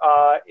change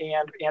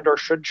and or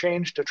should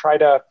change to try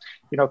to,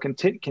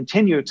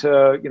 continue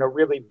to,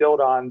 really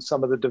build on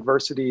some of the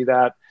diversity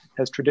that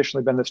has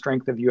traditionally been the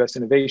strength of U.S.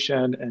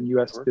 innovation and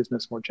U.S.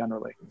 business more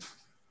generally?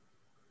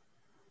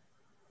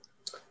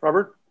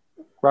 Robert?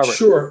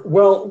 Sure.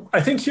 Well, I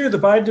think here the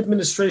Biden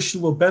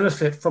administration will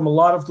benefit from a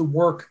lot of the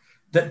work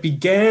that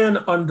began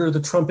under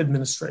the Trump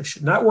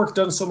administration, not work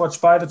done so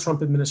much by the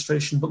Trump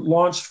administration, but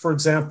launched, for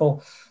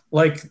example,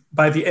 like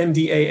by the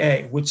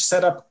NDAA, which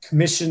set up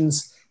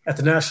commissions at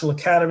the National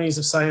Academies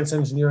of Science,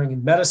 Engineering,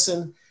 and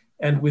Medicine,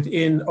 and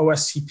within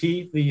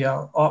OSTP, the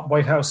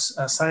White House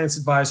Science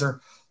Advisor,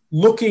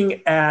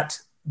 looking at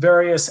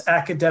various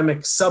academic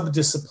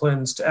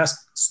subdisciplines to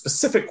ask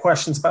specific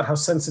questions about how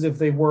sensitive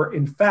they were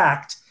in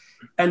fact,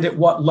 and at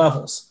what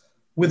levels,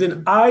 with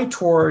an eye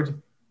toward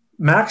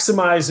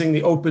maximizing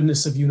the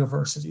openness of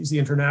universities, the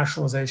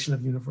internationalization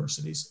of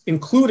universities,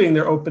 including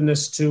their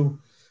openness to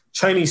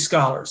Chinese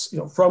scholars,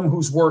 from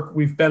whose work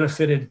we've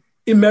benefited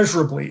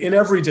immeasurably in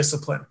every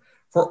discipline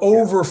for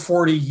over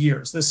 40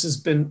 years. This has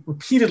been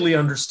repeatedly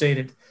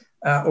understated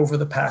over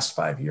the past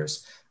 5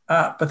 years.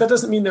 But that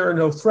doesn't mean there are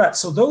no threats.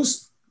 So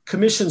those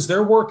commissions,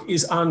 their work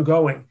is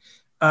ongoing.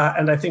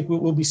 And I think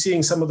we'll be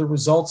seeing some of the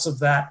results of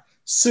that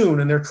soon.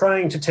 And they're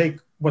trying to take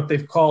what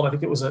they've called, I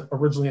think it was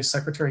originally a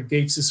Secretary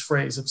Gates's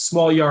phrase of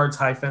small yards,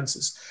 high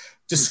fences,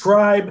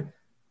 describe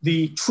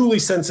the truly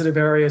sensitive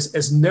areas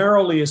as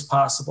narrowly as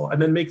possible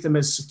and then make them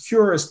as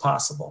secure as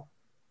possible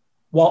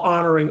while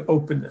honoring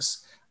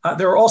openness.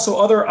 There are also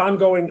other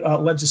ongoing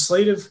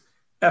legislative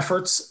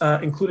efforts,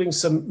 including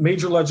some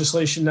major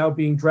legislation now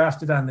being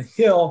drafted on the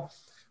Hill,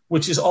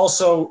 which is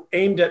also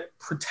aimed at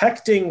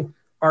protecting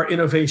our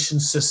innovation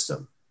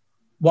system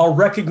while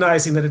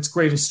recognizing that its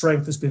greatest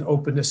strength has been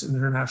openness and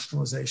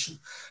internationalization.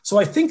 So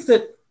I think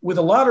that with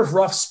a lot of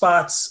rough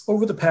spots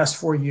over the past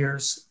 4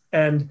 years,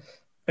 and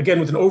again,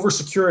 with an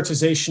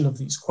over-securitization of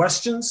these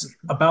questions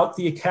about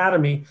the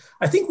academy,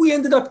 I think we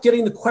ended up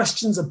getting the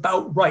questions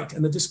about right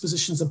and the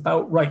dispositions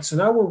about right. So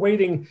now we're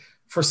waiting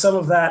for some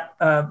of that,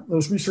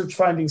 those research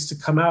findings to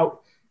come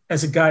out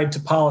as a guide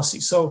to policy.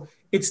 So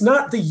it's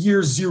not the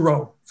year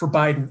zero for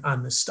Biden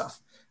on this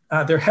stuff.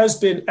 There has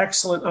been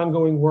excellent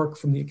ongoing work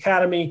from the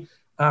academy,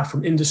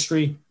 from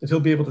industry that he'll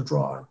be able to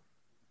draw on.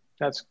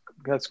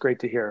 That's great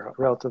to hear.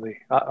 Relatively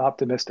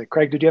optimistic.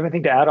 Craig, did you have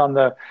anything to add on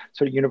the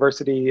sort of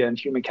university and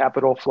human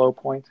capital flow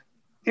point?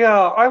 Yeah,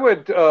 I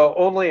would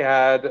only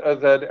add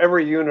that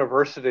every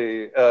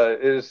university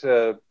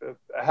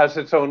has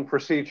its own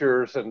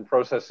procedures and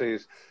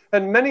processes,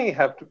 and many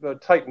have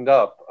tightened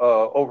up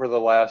over the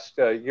last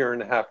year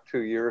and a half, 2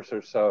 years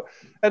or so,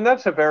 and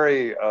that's a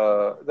very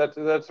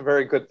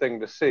good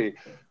thing to see.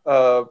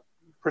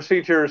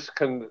 Procedures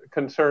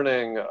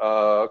concerning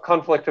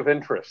conflict of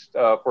interest,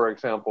 for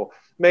example,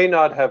 may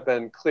not have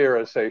been clear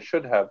as they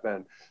should have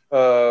been.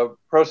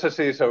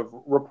 Processes of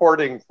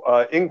reporting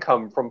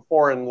income from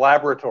foreign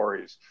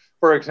laboratories,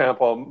 for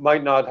example,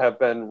 might not have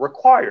been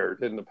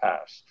required in the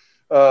past.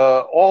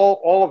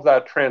 All of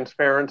that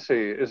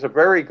transparency is a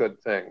very good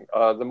thing.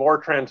 The more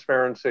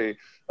transparency,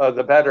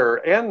 the better,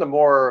 and the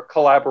more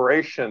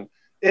collaboration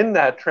in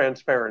that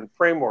transparent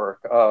framework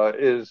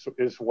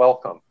is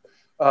welcome.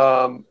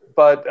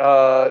 But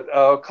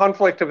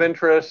conflict of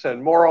interest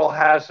and moral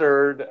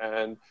hazard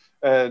and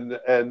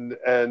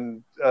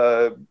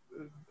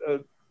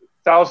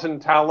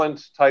thousand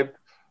talents type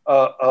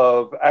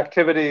of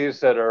activities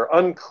that are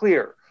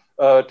unclear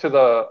to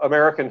the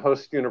American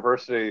host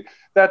university,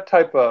 that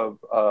type of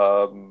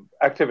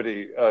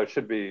activity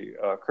should be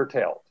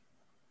curtailed.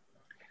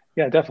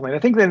 Yeah, definitely. I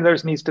think then there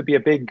needs to be a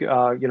big,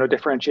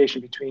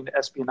 differentiation between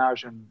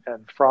espionage and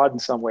fraud in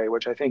some way,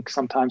 which I think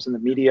sometimes in the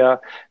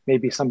media,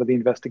 maybe some of the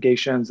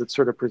investigations it's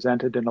sort of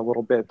presented in a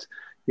little bit,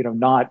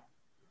 not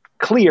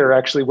clear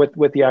actually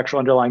what the actual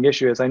underlying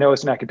issue is. I know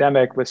as an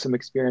academic with some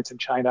experience in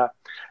China,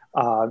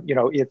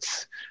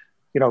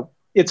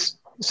 it's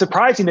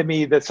surprising to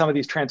me that some of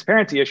these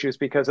transparency issues,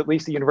 because at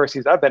least the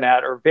universities I've been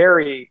at are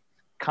very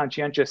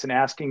conscientious in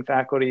asking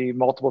faculty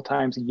multiple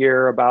times a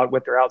year about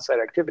what their outside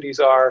activities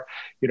are.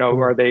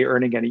 Are they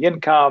earning any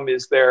income?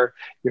 Is there,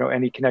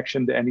 any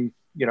connection to any,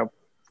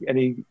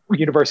 any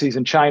universities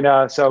in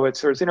China? So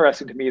it's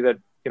interesting to me that,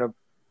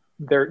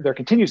 there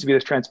continues to be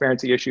this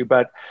transparency issue,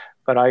 but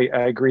I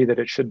agree that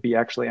it should be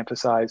actually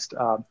emphasized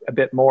a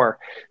bit more.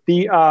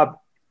 The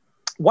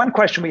one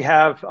question we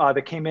have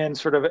that came in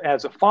sort of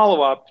as a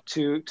follow-up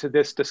to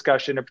this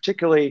discussion, and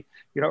particularly,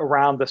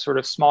 around the sort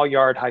of small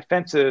yard, high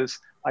fences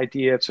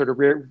idea of sort of,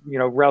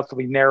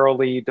 relatively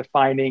narrowly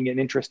defining an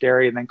interest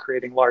area and then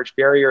creating large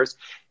barriers,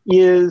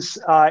 is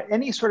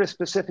any sort of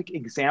specific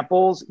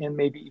examples in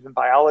maybe even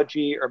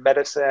biology or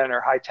medicine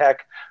or high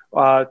tech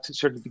to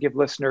sort of give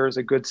listeners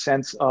a good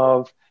sense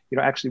of,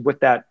 actually what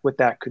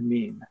that could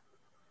mean?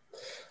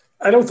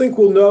 I don't think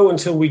we'll know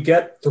until we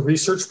get the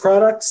research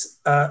products.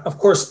 Of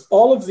course,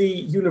 all of the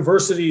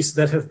universities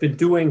that have been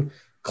doing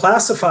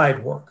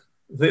classified work,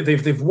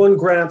 they've won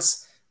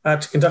grants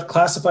to conduct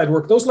classified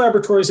work. Those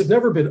laboratories have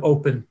never been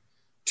open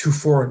to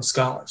foreign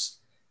scholars.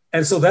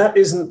 And so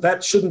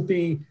that shouldn't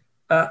be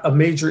a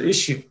major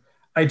issue.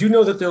 I do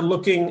know that they're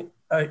looking,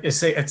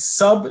 say, at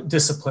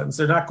sub-disciplines.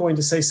 They're not going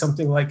to say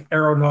something like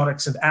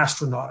aeronautics and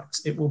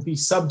astronautics. It will be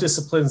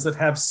sub-disciplines that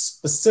have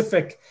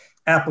specific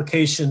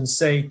applications,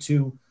 say,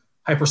 to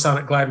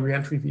hypersonic glide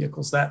reentry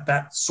vehicles,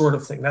 that sort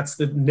of thing. That's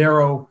the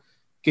narrow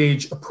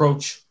gauge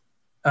approach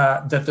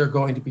that they're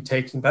going to be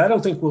taking. But I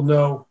don't think we'll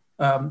know,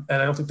 and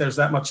I don't think there's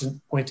that much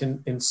point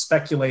in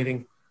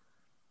speculating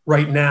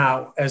right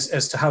now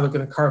as to how they're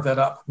going to carve that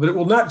up. But it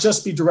will not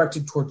just be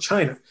directed toward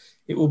China.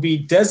 It will be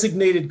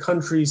designated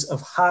countries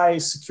of high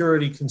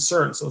security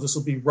concern. So this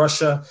will be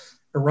Russia,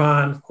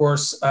 Iran, of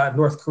course,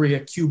 North Korea,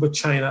 Cuba,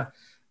 China,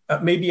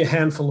 maybe a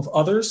handful of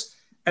others.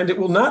 And it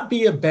will not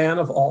be a ban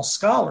of all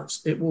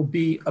scholars. It will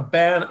be a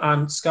ban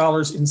on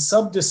scholars in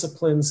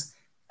sub-disciplines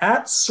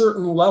at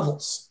certain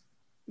levels,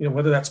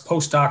 whether that's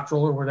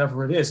postdoctoral or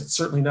whatever it is. It's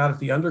certainly not at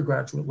the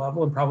undergraduate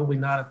level and probably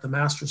not at the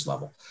master's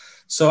level.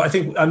 So I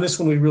think on this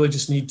one, we really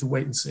just need to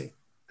wait and see.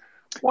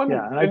 One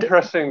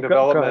interesting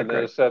development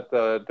is that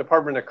the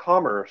Department of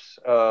Commerce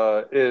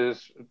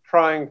is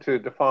trying to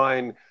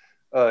define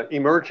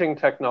emerging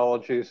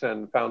technologies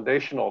and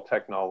foundational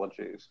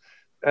technologies,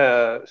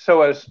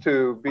 so as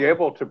to be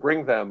able to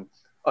bring them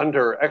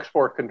under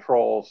export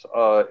controls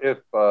if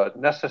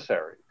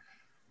necessary.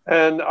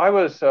 And I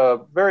was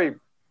very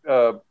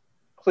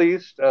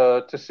pleased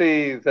to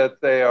see that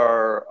they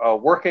are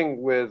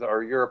working with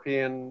our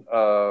European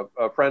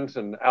friends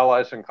and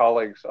allies and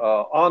colleagues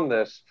on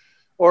this,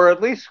 or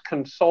at least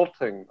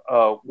consulting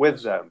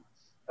with them.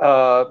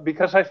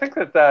 Because I think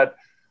that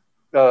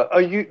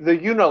the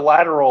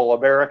unilateral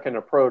American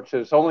approach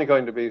is only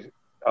going to be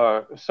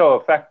so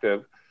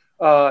effective.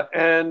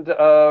 And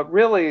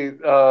really,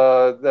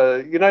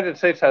 the United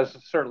States has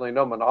certainly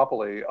no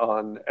monopoly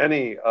on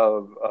any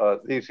of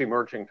these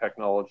emerging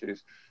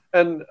technologies.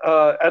 And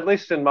at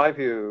least in my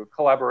view,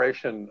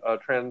 collaboration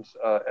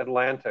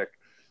transatlantic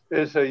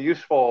is a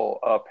useful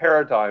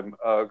paradigm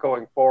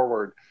going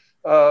forward,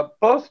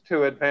 both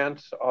to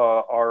advance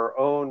our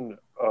own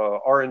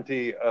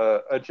R&D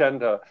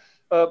agenda,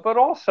 but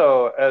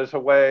also as a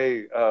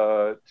way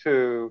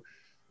to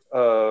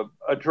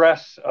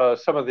address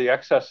some of the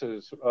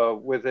excesses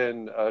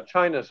within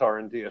China's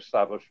R&D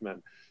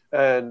establishment,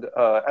 and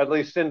at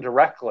least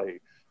indirectly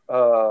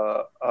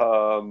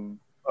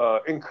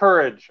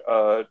encourage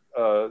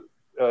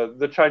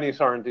the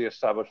Chinese R&D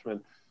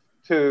establishment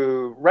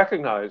to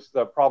recognize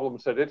the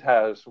problems that it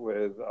has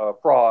with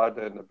fraud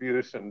and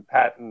abuse and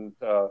patent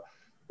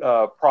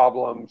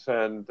problems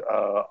and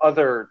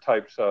other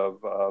types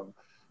of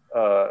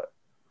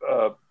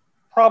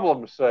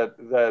problems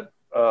that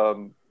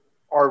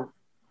are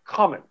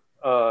common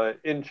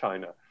in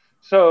China.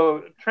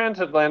 So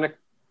transatlantic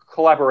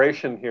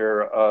collaboration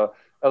here,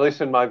 at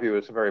least in my view,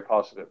 is very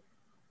positive.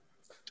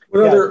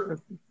 One other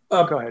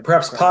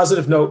perhaps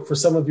positive note for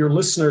some of your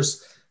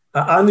listeners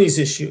on these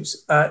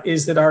issues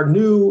is that our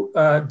new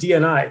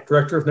DNI,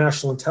 Director of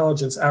National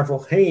Intelligence,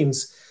 Avril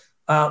Haines,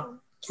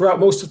 throughout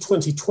most of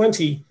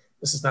 2020,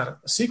 this is not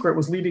a secret,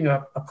 was leading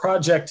a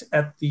project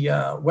at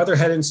the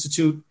Weatherhead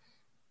Institute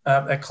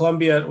at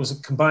Columbia. It was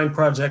a combined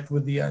project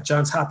with the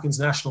Johns Hopkins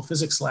National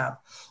Physics Lab,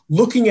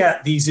 looking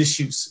at these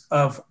issues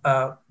of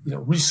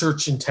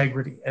research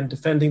integrity and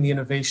defending the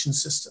innovation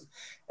system,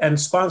 and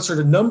sponsored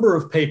a number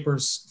of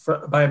papers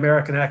by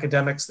American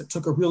academics that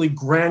took a really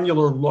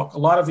granular look. A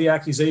lot of the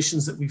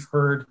accusations that we've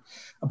heard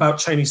about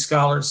Chinese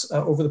scholars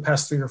over the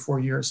past 3 or 4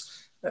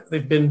 years,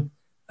 they've been,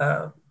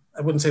 I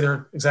wouldn't say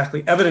they're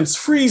exactly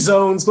evidence-free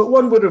zones, but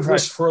one would have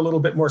wished for a little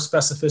bit more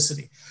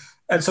specificity.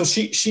 And so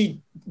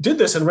she did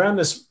this and ran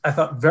this, I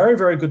thought, very,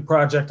 very good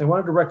project. I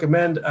wanted to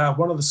recommend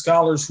one of the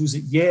scholars who's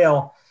at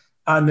Yale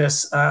on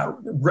this, a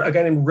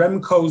guy named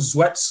Remco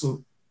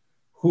Zwetsloot,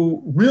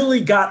 who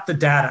really got the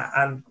data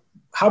on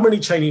how many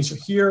Chinese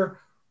are here,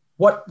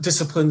 what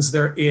disciplines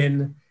they're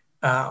in,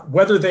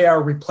 whether they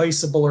are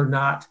replaceable or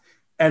not.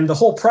 And the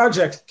whole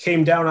project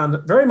came down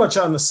on very much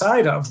on the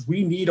side of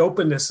we need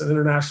openness and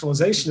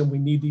internationalization, and we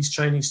need these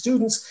Chinese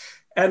students.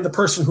 And the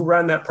person who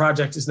ran that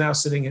project is now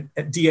sitting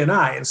at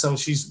DNI. And so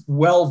she's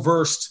well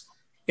versed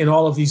in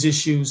all of these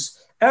issues,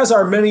 as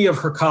are many of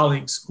her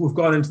colleagues who have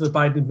gone into the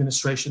Biden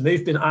administration.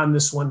 They've been on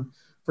this one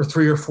for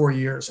 3 or 4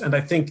 years. And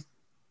I think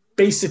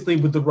basically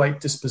with the right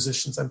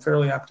dispositions, I'm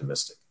fairly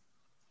optimistic.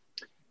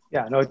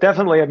 Yeah, no,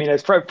 definitely. I mean,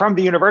 as from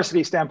the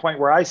university standpoint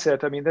where I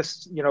sit, I mean,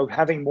 this,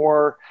 having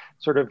more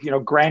sort of,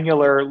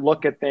 granular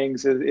look at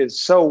things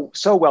is so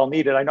well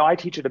needed. I know I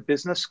teach at a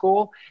business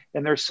school,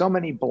 and there's so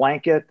many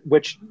blanket,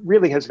 which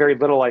really has very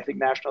little, I think,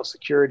 national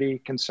security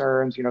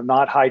concerns,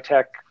 not high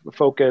tech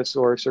focus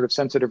or sort of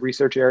sensitive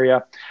research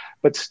area,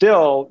 but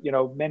still,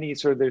 many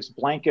sort of there's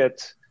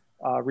blanket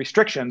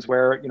restrictions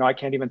where, I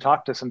can't even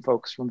talk to some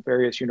folks from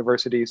various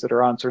universities that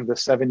are on sort of the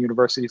 7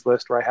 universities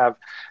list where I have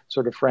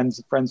sort of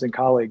friends and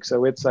colleagues.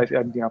 So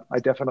I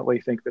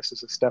definitely think this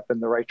is a step in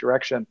the right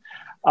direction.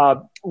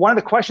 One of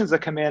the questions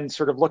that come in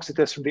sort of looks at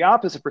this from the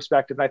opposite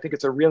perspective. And I think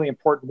it's a really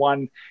important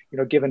one,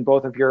 given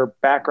both of your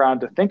background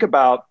to think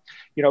about,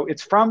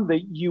 it's from the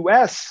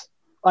US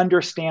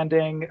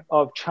understanding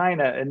of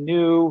China and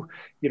new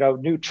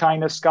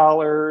China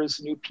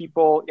scholars, new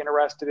people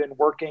interested in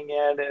working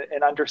in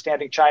and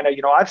understanding China.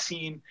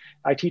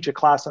 I teach a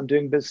class on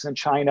doing business in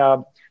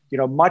China,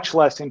 much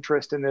less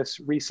interest in this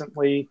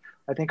recently.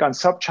 I think on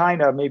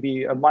SupChina,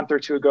 maybe a month or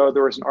two ago,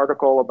 there was an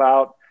article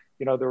about,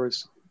 there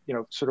was,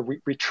 sort of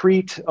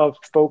retreat of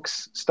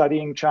folks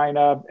studying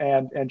China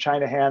and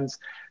China hands,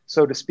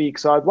 so to speak.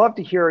 So I'd love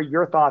to hear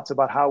your thoughts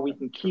about how we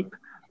can keep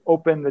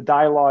open the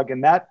dialogue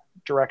in that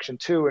direction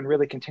too, and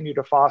really continue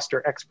to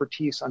foster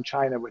expertise on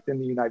China within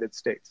the United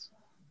States.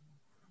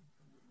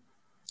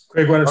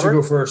 Craig, why don't you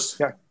go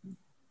first? Yeah.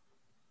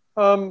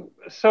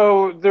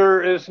 So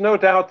there is no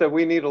doubt that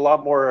we need a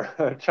lot more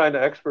China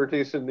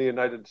expertise in the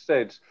United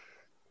States.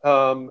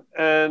 Let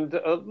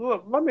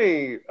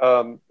me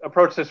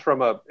approach this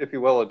from a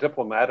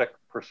diplomatic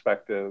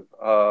perspective.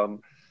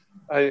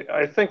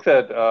 I think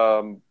that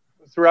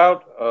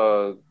throughout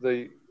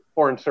the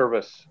Foreign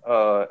Service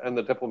and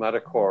the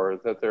diplomatic corps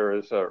that there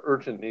is an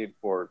urgent need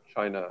for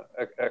China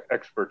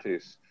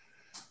expertise.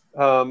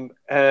 And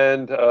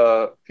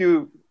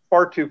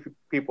far too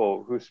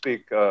people who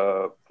speak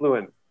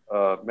fluent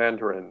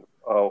Mandarin,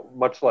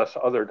 much less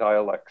other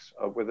dialects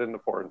within the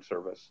Foreign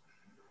Service.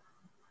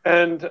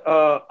 And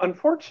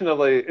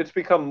unfortunately, it's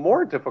become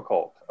more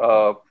difficult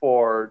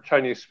for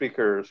Chinese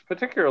speakers,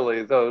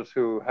 particularly those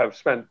who have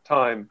spent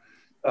time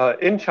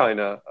in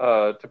China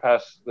to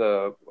pass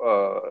the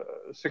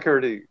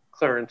security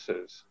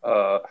clearances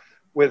to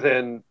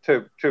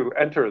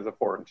enter the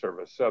Foreign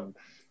Service.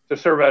 To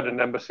serve at an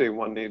embassy,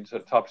 one needs a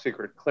top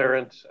secret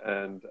clearance,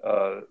 and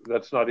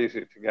that's not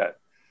easy to get.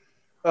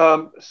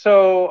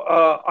 So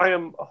I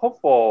am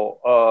hopeful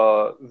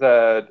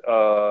that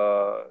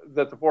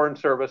the Foreign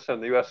Service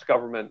and the U.S.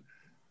 government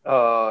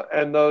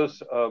and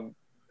those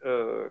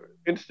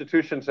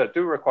institutions that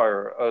do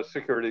require a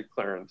security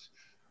clearance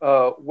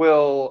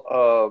will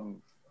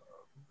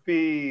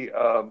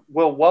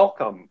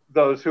welcome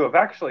those who have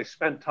actually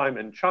spent time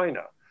in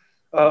China.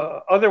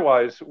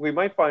 Otherwise, we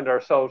might find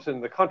ourselves in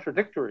the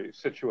contradictory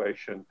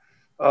situation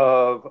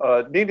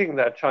of needing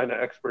that China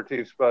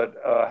expertise, but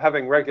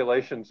having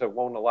regulations that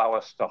won't allow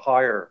us to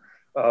hire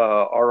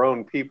our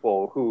own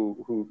people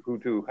who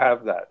do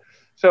have that.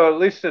 So at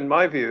least in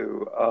my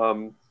view,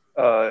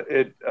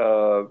 it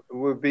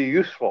would be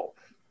useful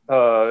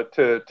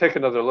to take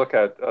another look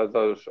at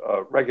those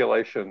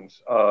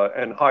regulations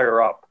and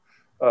hire up,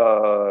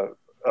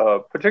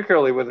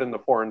 particularly within the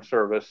Foreign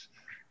Service,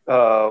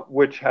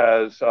 which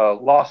has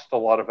lost a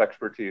lot of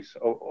expertise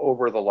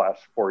over the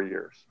last 4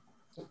 years.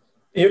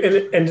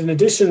 And in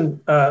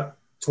addition to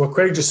what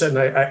Craig just said, and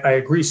I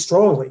agree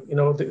strongly,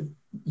 the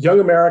young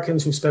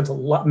Americans who spent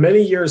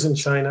many years in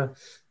China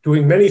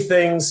doing many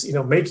things,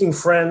 making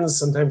friends,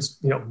 sometimes,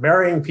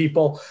 marrying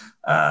people,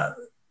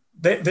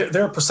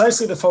 they're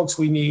precisely the folks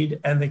we need,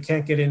 and they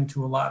can't get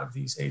into a lot of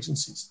these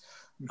agencies.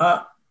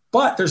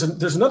 But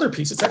there's another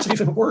piece. It's actually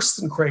even worse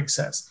than Craig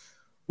says.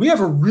 We have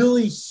a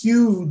really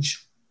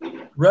huge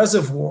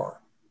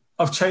reservoir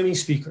of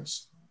Chinese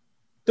speakers.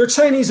 They're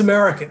Chinese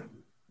American.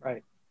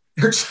 Right.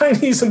 They're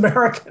Chinese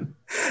American.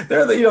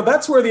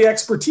 That's where the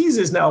expertise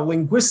is now,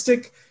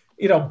 linguistic,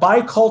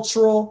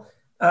 bicultural,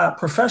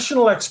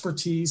 professional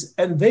expertise.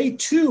 And they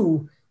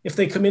too, if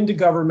they come into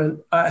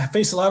government,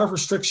 face a lot of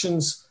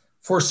restrictions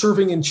for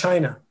serving in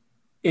China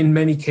in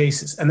many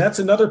cases. And that's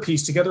another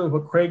piece, together with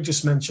what Craig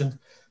just mentioned,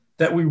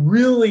 that we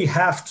really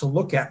have to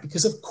look at,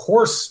 because of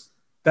course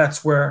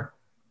that's where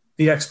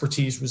the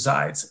expertise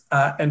resides.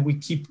 And we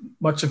keep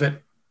much of it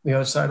on the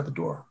other side of the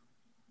door.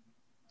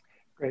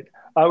 Great.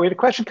 We had a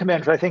question come in,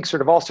 which I think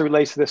sort of also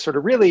relates to this sort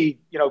of really,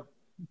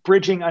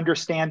 bridging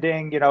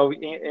understanding,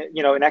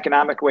 in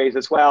economic ways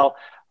as well.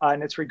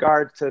 And it's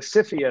regard to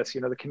CFIUS,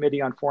 the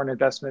Committee on Foreign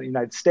Investment in the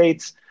United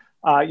States.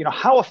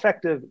 How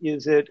effective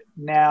is it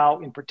now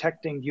in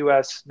protecting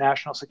U.S.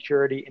 national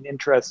security and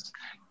interests?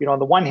 On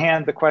the one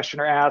hand, the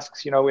questioner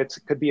asks, it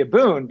could be a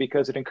boon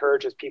because it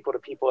encourages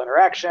people-to-people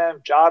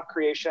interaction, job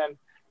creation.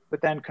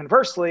 But then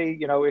conversely,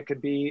 it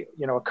could be,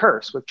 a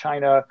curse with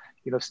China,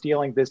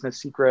 stealing business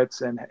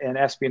secrets and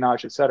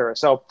espionage, et cetera.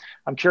 So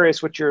I'm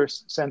curious what your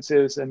sense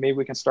is, and maybe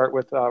we can start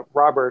with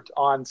Robert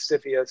on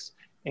CFIUS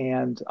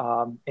and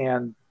how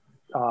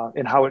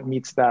it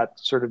meets that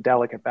sort of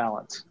delicate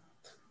balance.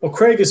 Well,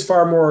 Craig is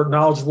far more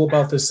knowledgeable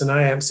about this than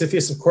I am.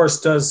 CFIUS, of course,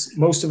 does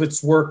most of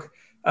its work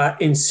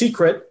in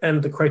secret,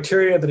 and the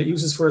criteria that it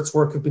uses for its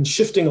work have been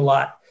shifting a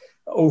lot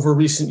over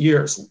recent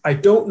years. I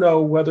don't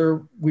know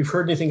whether we've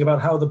heard anything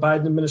about how the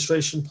Biden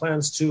administration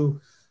plans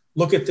to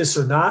look at this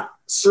or not.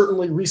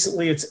 Certainly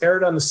recently it's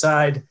erred on the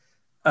side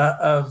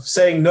of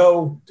saying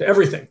no to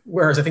everything,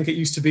 whereas I think it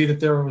used to be that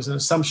there was an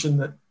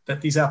assumption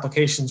that these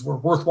applications were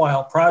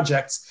worthwhile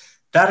projects.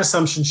 That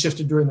assumption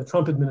shifted during the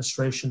Trump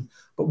administration.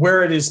 But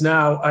where it is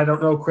now, I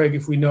don't know, Craig,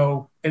 if we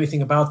know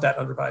anything about that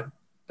under Biden.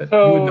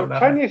 So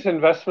Chinese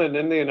investment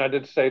in the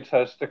United States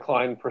has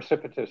declined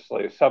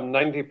precipitously, some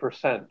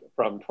 90%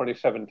 from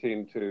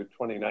 2017 to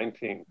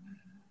 2019.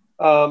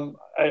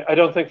 I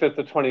don't think that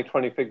the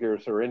 2020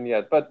 figures are in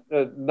yet, but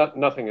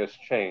nothing has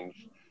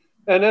changed.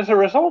 And as a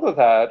result of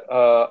that,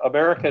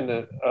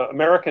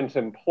 Americans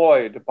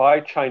employed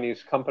by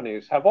Chinese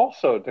companies have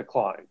also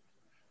declined.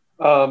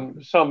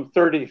 Some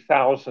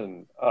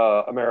 30,000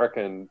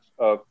 Americans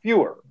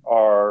fewer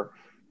are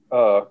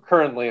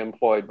currently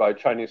employed by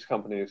Chinese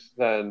companies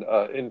than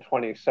in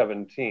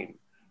 2017.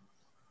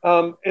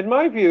 In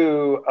my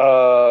view,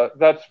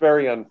 that's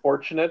very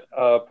unfortunate,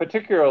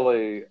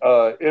 particularly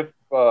if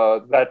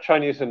that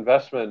Chinese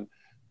investment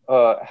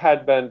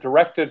had been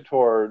directed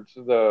towards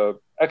the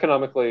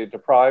economically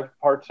deprived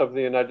parts of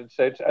the United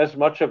States, as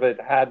much of it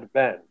had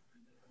been.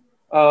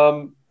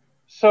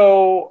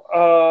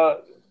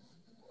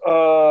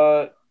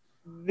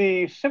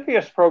 The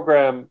CFIUS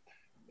program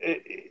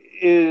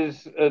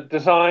is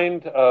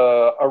designed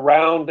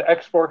around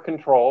export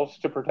controls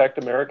to protect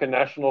American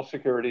national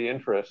security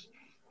interests,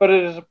 but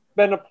it has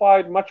been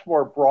applied much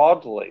more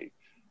broadly.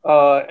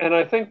 And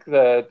I think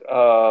that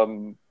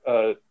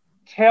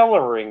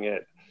tailoring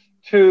it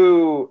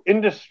to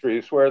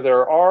industries where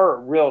there are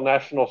real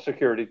national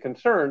security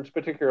concerns,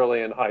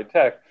 particularly in high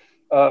tech,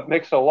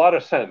 makes a lot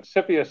of sense.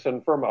 CFIUS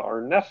and FIRMA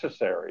are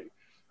necessary.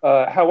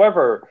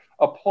 However,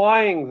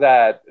 applying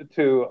that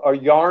to a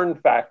yarn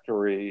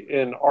factory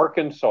in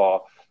Arkansas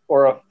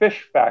or a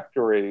fish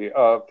factory,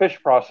 fish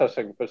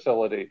processing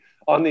facility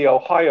on the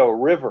Ohio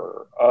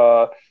River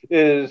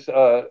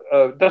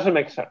doesn't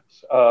make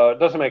sense,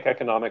 doesn't make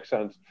economic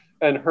sense,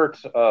 and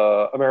hurts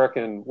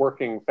American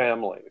working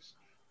families.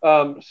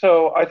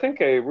 So I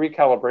think a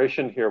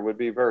recalibration here would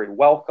be very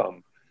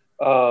welcome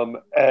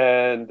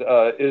and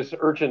is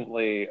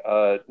urgently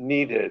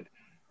needed.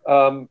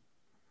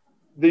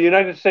 The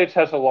United States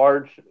has a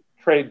large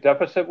trade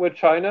deficit with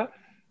China.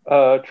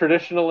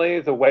 Traditionally,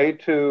 the way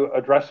to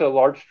address a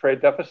large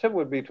trade deficit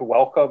would be to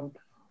welcome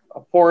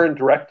foreign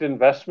direct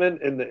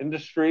investment in the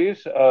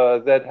industries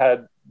that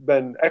had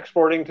been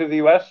exporting to the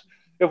U.S.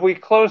 If we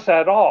close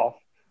that off,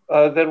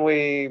 then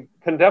we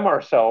condemn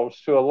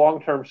ourselves to a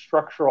long-term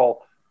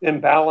structural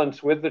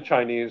imbalance with the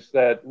Chinese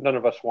that none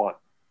of us want.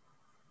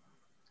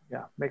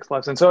 Yeah, makes a lot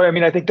of sense. So,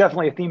 I think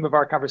definitely a theme of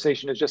our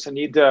conversation is just a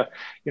need to,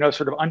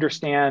 sort of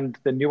understand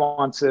the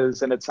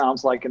nuances. And it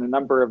sounds like in a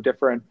number of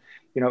different,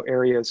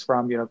 areas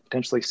from,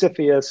 potentially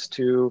CFIUS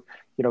to,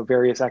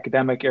 various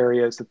academic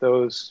areas, that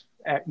those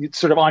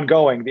sort of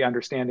ongoing, the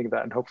understanding of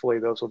that. And hopefully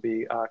those will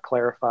be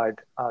clarified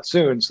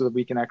soon so that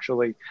we can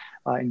actually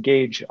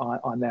engage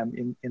on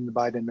them in the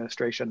Biden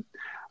administration.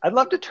 I'd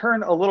love to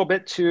turn a little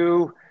bit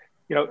to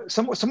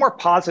some more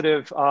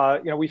positive,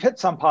 we've hit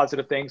some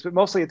positive things, but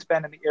mostly it's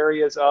been in the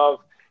areas of,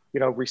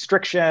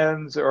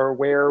 restrictions or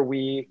where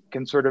we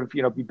can sort of,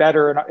 be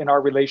better in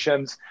our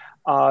relations.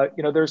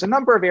 There's a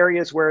number of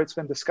areas where it's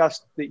been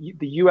discussed that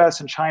the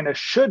U.S. and China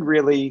should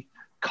really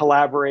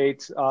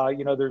collaborate.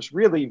 There's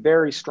really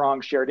very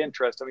strong shared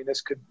interest.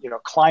 This could,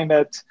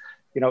 climate,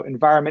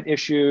 environment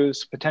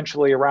issues,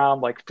 potentially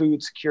around like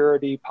food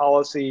security,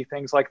 policy,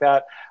 things like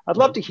that. I'd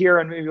love to hear,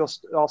 and maybe we'll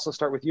also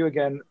start with you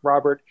again,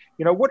 Robert,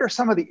 what are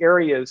some of the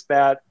areas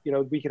that,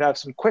 we could have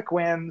some quick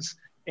wins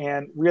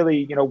and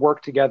really,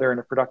 work together in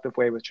a productive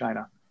way with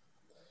China?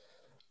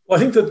 Well,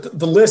 I think that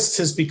the list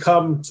has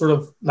become sort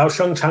of lao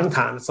sheng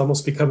changtan. It's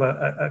almost become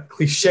a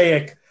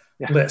clichéic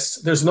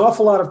list. There's an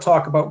awful lot of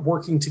talk about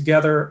working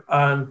together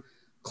on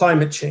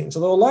climate change,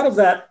 although a lot of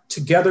that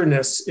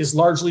togetherness is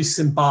largely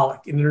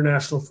symbolic in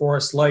international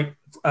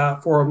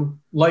forum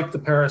like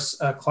the Paris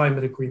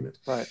Climate Agreement.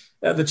 Right.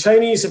 The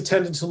Chinese have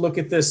tended to look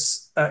at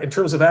this in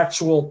terms of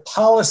actual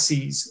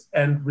policies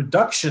and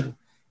reduction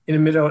in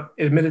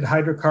emitted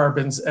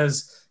hydrocarbons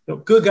as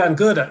good on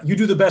good. You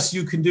do the best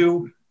you can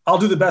do. I'll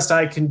do the best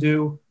I can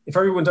do. If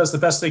everyone does the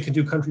best they can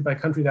do country by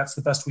country, that's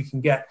the best we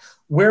can get.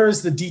 Where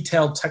is the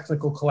detailed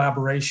technical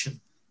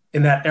collaboration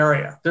in that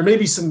area? There may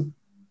be some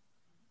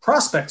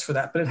prospects for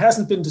that, but it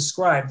hasn't been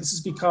described. This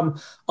has become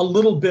a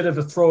little bit of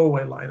a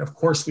throwaway line. Of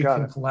course, we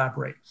can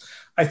collaborate.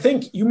 I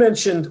think you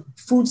mentioned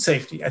food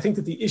safety. I think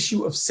that the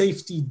issue of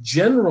safety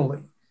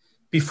generally,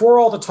 before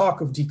all the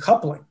talk of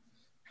decoupling,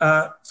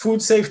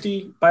 food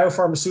safety,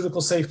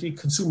 biopharmaceutical safety,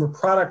 consumer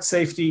product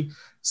safety,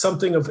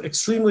 something of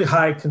extremely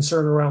high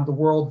concern around the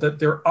world, that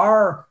there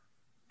are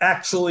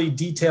actually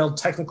detailed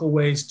technical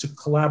ways to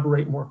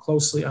collaborate more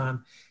closely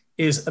on,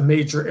 is a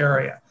major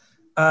area.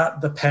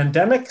 The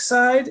pandemic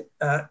side,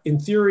 in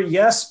theory,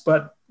 yes,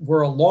 but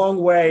we're a long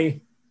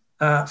way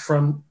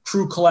from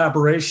true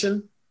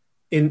collaboration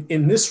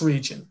in this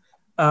region.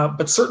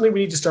 But certainly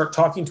we need to start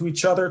talking to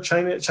each other.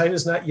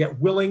 China's not yet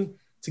willing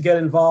to get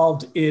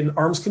involved in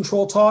arms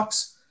control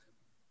talks.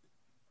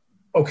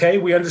 Okay,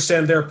 we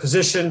understand their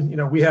position. You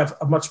know, we have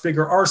a much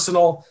bigger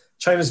arsenal.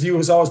 China's view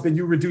has always been,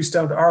 you reduce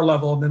down to our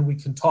level and then we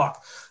can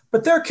talk.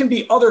 But there can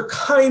be other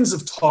kinds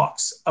of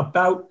talks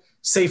about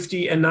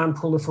safety and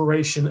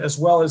non-proliferation, as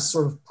well as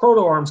sort of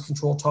proto-arms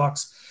control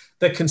talks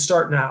that can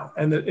start now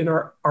and that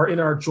are in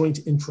our joint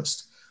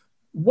interest.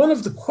 One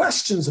of the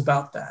questions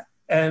about that,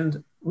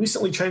 and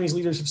recently Chinese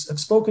leaders have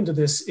spoken to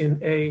this in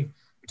a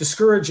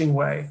discouraging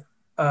way,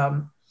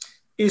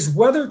 is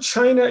whether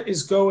China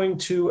is going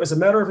to, as a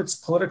matter of its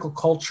political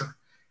culture,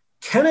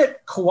 can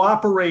it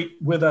cooperate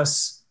with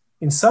us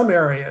in some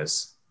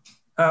areas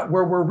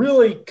where we're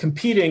really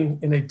competing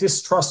in a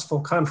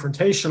distrustful,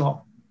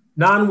 confrontational,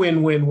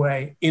 non-win-win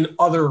way in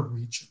other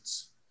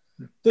regions?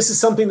 This is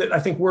something that I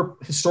think we're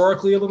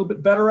historically a little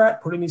bit better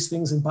at, putting these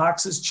things in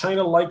boxes.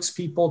 China likes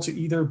people to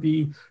either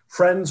be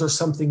friends or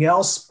something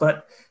else,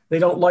 but they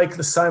don't like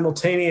the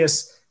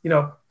simultaneous,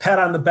 pat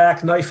on the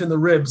back, knife in the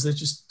ribs. That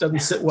just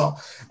doesn't sit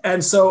well.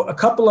 And so a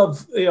couple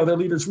of their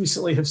leaders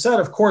recently have said,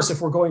 of course,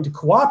 if we're going to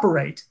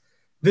cooperate,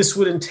 this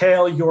would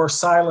entail your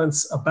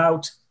silence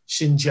about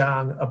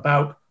Xinjiang,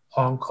 about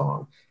Hong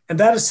Kong. And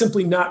that is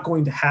simply not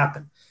going to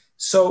happen.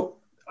 So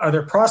are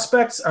there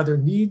prospects? Are there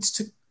needs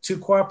to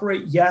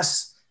cooperate?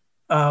 Yes.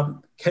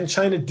 Can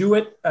China do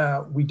it?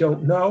 We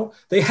don't know.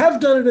 They have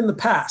done it in the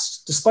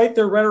past, despite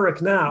their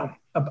rhetoric now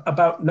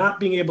about not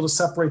being able to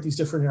separate these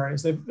different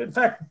areas. They've, in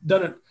fact,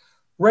 done it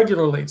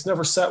regularly. It's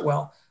never set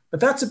well.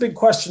 But that's a big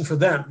question for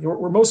them.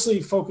 We're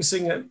mostly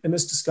focusing in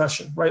this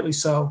discussion, rightly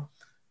so,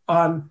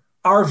 on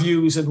our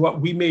views and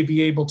what we may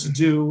be able to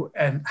do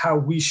and how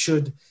we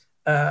should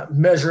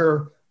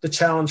measure the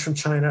challenge from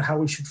China, how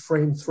we should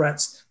frame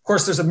threats. Of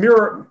course, there's a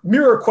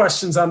mirror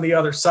questions on the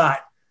other side.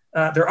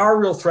 There are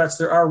real threats.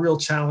 There are real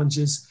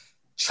challenges.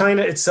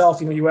 China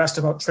itself, you asked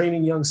about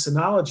training young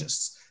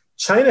sinologists.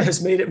 China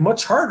has made it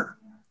much harder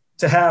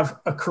to have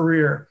a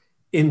career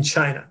in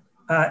China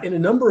in a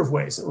number of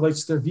ways. It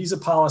relates to their visa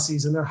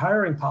policies and their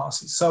hiring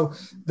policies. So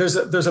there's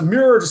a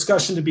mirror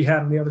discussion to be had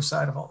on the other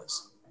side of all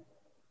this.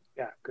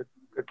 Yeah, good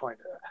point.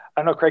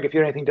 I don't know, Craig, if you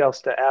have anything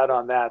else to add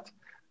on that.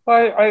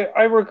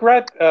 I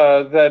regret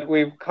that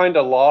we've kind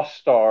of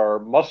lost our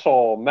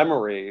muscle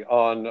memory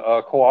on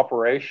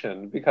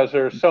cooperation, because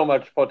there's so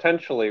much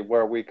potentially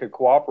where we could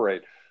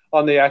cooperate.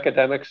 On the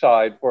academic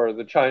side, where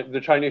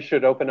the Chinese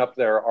should open up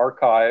their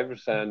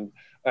archives and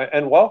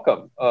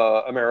welcome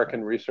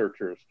American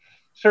researchers.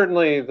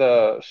 Certainly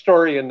the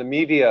story in the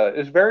media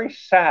is very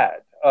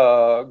sad,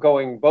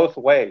 going both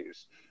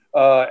ways.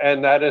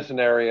 And that is an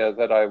area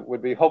that I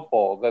would be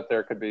hopeful that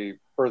there could be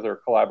further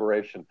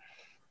collaboration.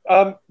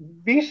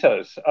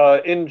 Visas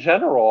in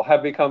general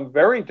have become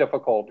very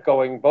difficult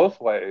going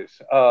both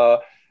ways.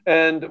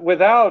 And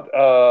without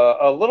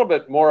a little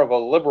bit more of a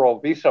liberal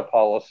visa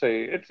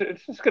policy, it's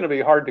just going to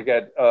be hard to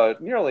get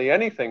nearly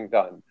anything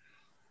done.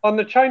 On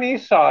the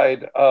Chinese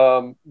side,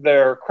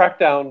 their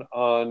crackdown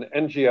on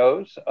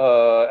NGOs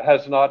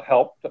has not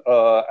helped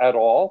at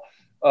all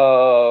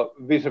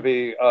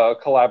vis-a-vis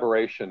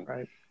collaboration.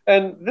 Right.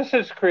 And this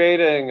is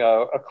creating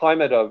a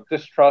climate of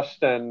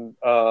distrust and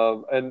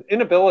an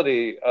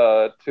inability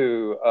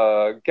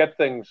to get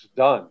things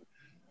done.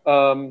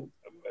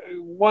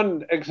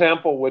 One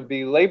example would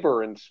be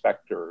labor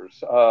inspectors.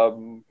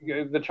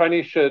 The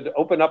Chinese should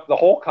open up the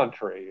whole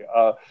country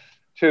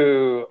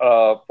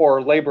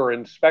for labor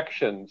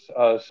inspections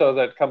so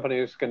that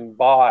companies can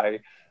buy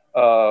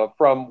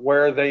from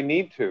where they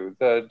need to.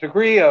 The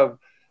degree of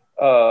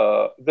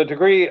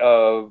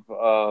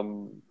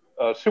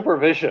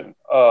supervision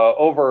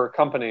over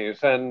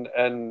companies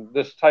and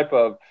this type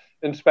of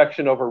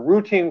inspection over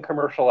routine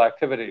commercial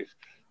activities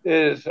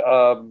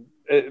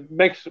it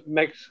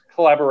makes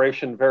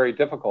collaboration very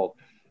difficult.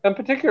 And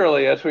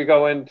particularly as we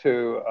go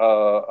into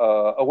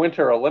a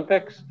Winter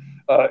Olympics,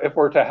 if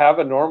we're to have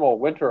a normal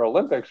Winter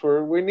Olympics,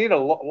 we need a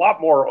lot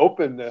more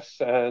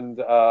openness and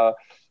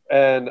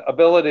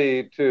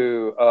ability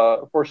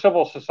for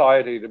civil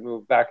society to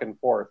move back and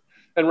forth.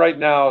 And right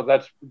now,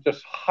 that's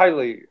just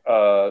highly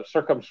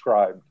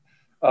circumscribed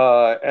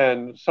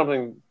and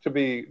something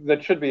that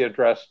should be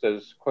addressed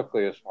as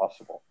quickly as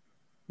possible.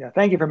 Yeah,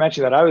 thank you for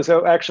mentioning that. I was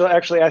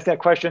actually asked that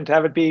question to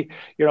have it be,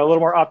 a little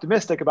more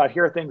optimistic about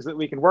here are things that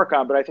we can work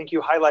on. But I think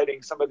you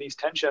highlighting some of these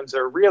tensions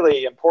are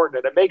really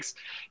important, and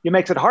it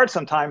makes it hard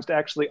sometimes to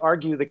actually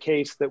argue the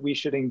case that we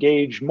should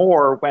engage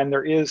more when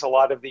there is a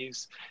lot of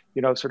these,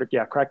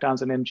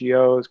 crackdowns on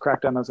NGOs,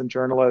 crackdowns on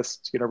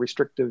journalists,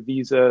 restrictive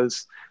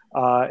visas,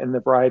 and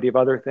the variety of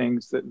other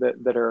things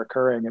that are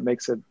occurring. It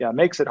makes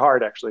it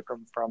hard actually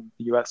from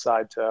the U.S.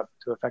 side to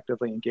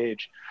effectively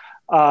engage.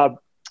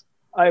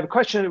 I have a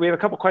question. We have a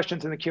couple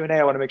questions in the Q&A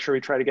I want to make sure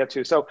we try to get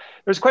to. So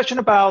there's a question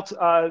about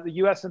the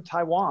U.S. and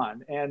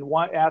Taiwan, and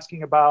one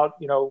asking about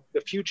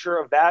the future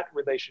of that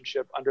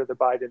relationship under the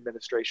Biden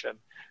administration.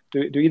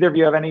 Do either of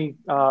you have any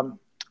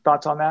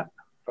thoughts on that?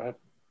 Go ahead.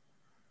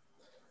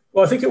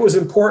 Well, I think it was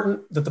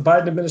important that the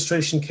Biden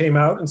administration came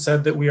out and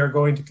said that we are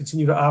going to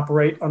continue to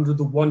operate under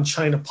the One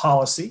China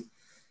policy.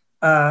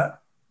 Of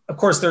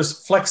course, there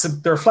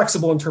are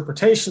flexible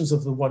interpretations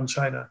of the One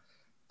China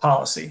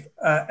policy.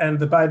 And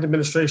the Biden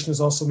administration has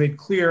also made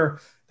clear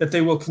that they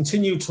will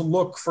continue to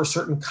look for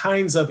certain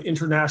kinds of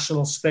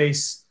international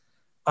space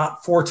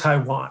for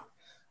Taiwan.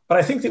 But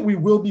I think that we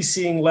will be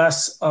seeing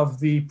less of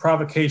the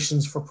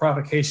provocations for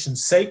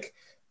provocation's sake,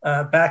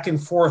 back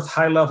and forth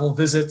high-level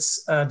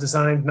visits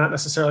designed not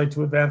necessarily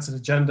to advance an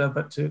agenda,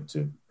 but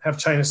to have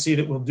China see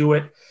that we'll do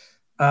it.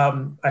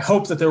 I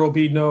hope that there will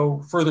be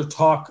no further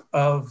talk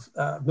of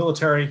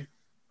military,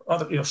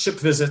 ship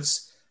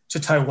visits to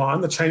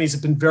Taiwan. The Chinese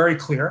have been very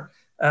clear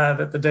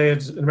that the day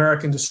an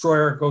American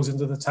destroyer goes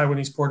into the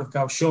Taiwanese port of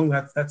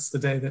Kaohsiung, that's the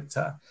day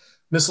that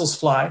missiles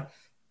fly.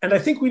 And I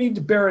think we need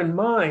to bear in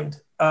mind,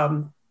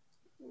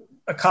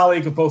 a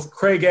colleague of both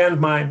Craig and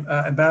mine,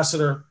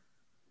 Ambassador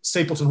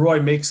Stapleton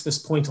Roy, makes this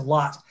point a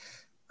lot,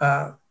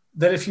 that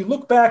if you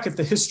look back at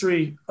the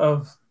history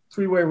of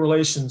three-way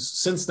relations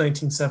since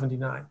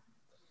 1979,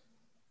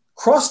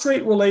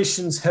 cross-strait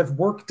relations have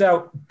worked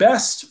out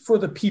best for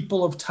the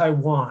people of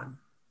Taiwan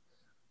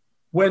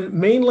when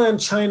mainland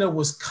China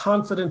was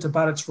confident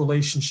about its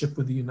relationship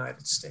with the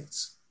United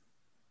States.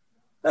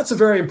 That's a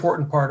very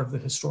important part of the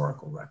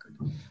historical record.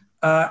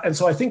 And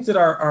so I think that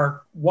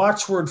our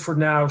watchword for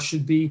now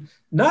should be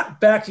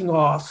not backing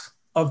off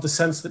of the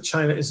sense that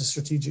China is a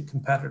strategic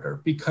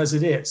competitor, because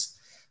it is.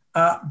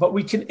 But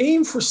we can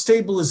aim for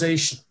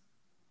stabilization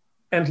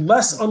and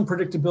less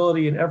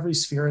unpredictability in every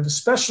sphere, and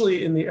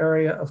especially in the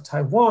area of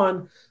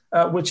Taiwan,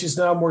 which is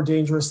now more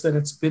dangerous than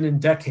it's been in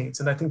decades.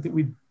 And I think that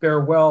we do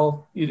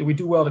well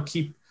to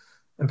keep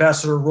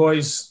Ambassador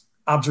Roy's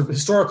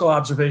historical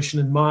observation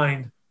in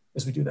mind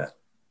as we do that.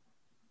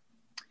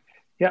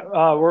 Yeah,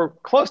 we're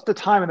close to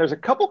time, and there's a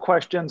couple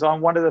questions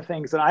on one of the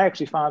things that I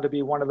actually found to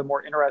be one of the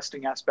more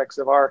interesting aspects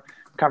of our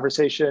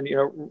conversation.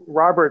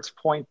 Robert's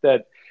point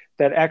that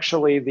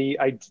actually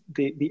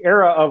the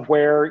era of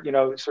where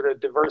sort of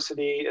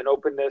diversity and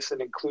openness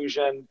and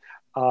inclusion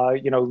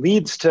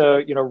leads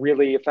to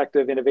really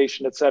effective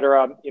innovation, et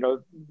cetera,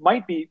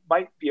 might be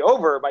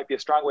over, might be a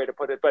strong way to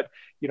put it, but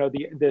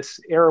this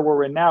era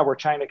we're in now, where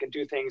China can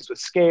do things with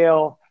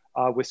scale,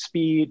 with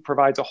speed,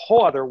 provides a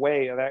whole other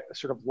way of that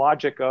sort of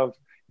logic of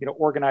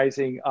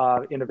organizing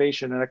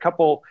innovation. And a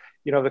couple,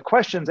 the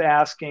questions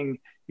asking,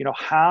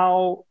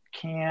 how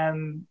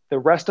can the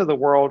rest of the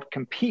world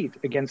compete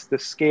against the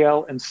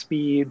scale and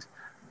speed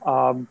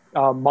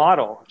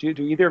model? Do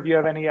either of you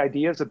have any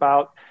ideas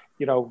about,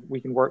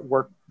 we can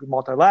work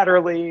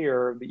multilaterally,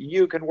 or the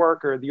EU can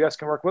work, or the US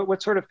can work?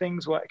 What sort of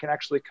things can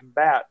actually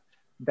combat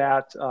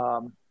that,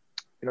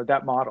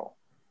 that model?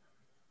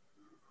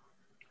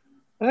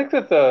 I think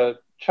that the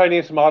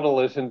Chinese model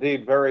is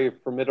indeed very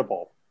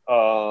formidable.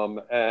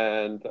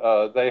 And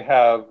they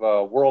have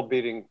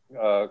world-beating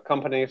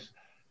companies,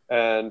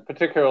 and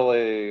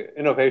particularly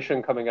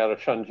innovation coming out of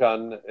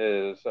Shenzhen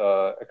is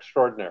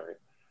extraordinary.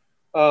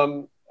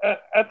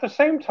 At the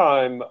same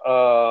time,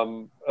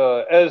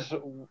 as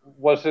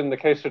was in the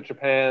case of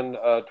Japan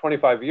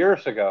 25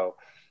 years ago,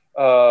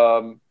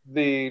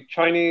 the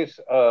Chinese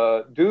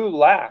do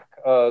lack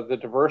the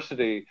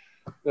diversity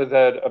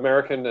that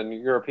American and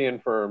European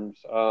firms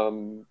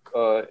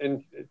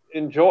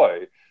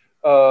enjoy.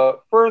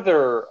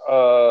 Further,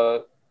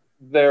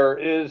 there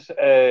is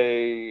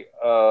a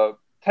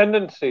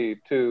tendency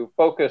to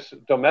focus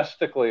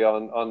domestically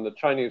on the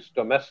Chinese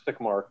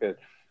domestic market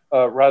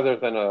rather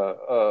than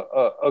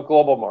a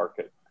global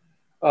market.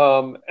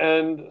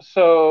 And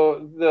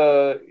so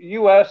the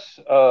US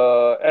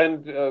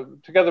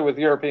and together with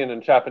European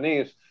and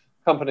Japanese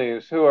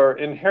companies who are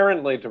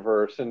inherently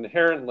diverse,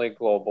 inherently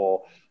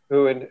global,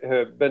 who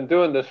have been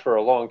doing this for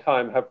a long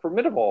time, have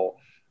formidable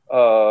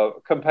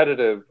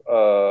competitive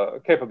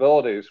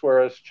capabilities,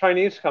 whereas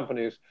Chinese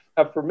companies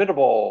have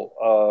formidable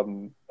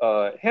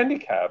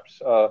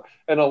handicaps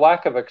and a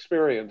lack of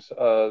experience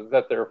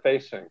that they're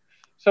facing.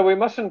 So we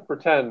mustn't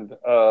pretend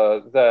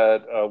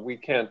that we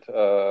can't,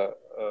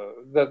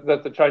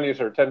 that the Chinese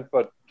are 10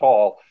 foot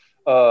tall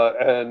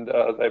and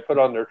they put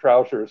on their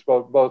trousers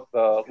both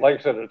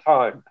legs at a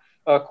time.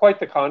 Quite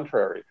the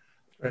contrary.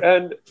 Right.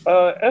 And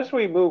as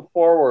we move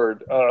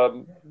forward,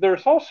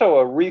 there's also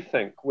a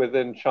rethink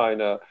within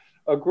China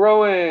a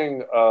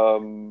growing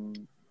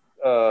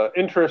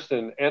interest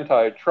in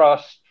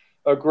antitrust,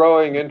 a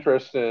growing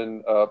interest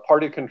in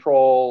party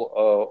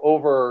control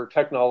over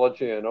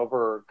technology and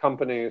over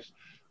companies,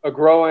 a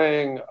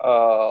growing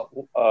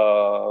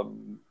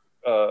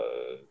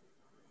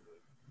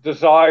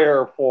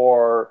desire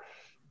for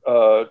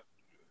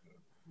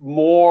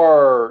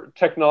more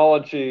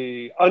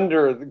technology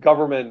under the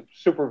government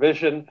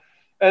supervision.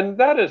 And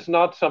that is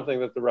not something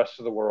that the rest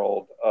of the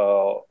world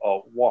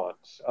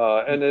wants,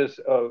 and is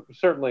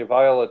certainly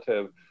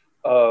violative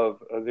of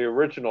the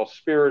original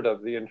spirit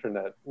of the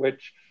internet,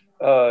 which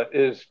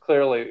is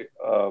clearly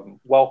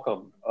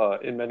welcome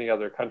in many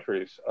other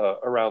countries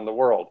around the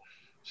world.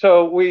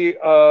 So we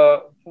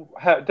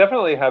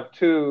definitely have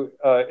two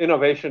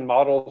innovation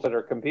models that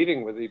are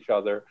competing with each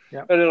other,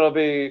 and it'll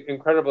be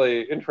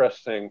incredibly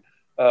interesting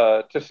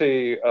to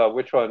see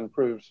which one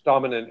proves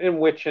dominant in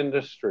which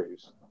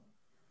industries.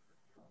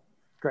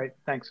 Great,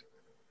 thanks.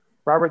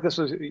 Robert, this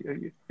was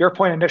your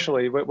point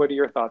initially. What are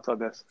your thoughts on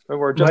this?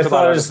 My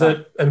thought is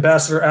that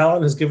Ambassador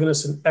Allen has given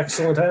us an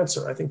excellent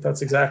answer. I think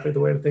that's exactly the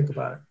way to think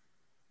about it.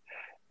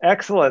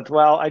 Excellent.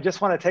 Well, I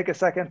just want to take a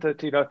second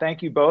to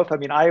thank you both. I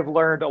mean, I've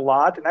learned a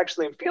lot, and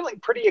actually I'm feeling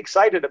pretty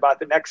excited about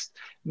the next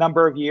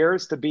number of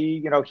years to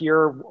be,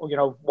 here,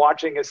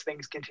 watching as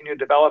things continue to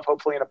develop,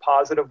 hopefully in a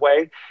positive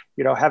way.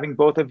 Having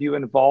both of you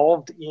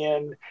involved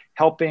in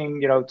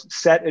helping,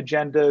 set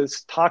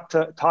agendas, talk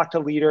to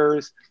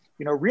leaders,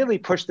 really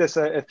push this.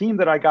 A theme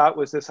that I got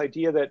was this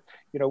idea that,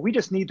 we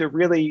just need to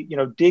really,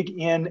 dig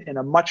in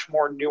a much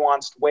more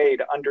nuanced way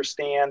to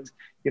understand,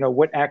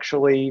 what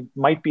actually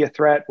might be a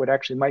threat, what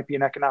actually might be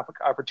an economic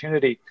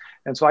opportunity.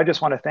 And so I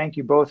just want to thank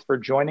you both for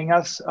joining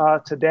us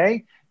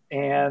today.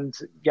 And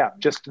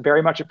just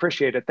very much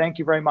appreciate it. Thank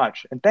you very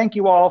much. And thank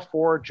you all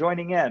for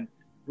joining in.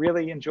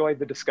 Really enjoyed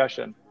the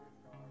discussion.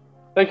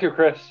 Thank you,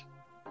 Chris.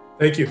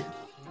 Thank you.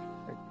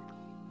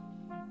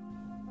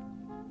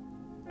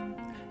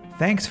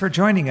 Thanks for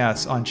joining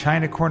us on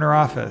China Corner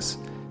Office.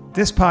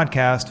 This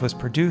podcast was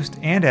produced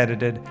and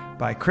edited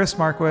by Chris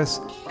Marquis,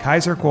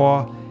 Kaiser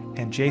Kuo,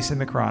 and Jason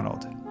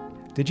McRonald.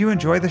 Did you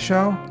enjoy the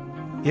show?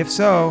 If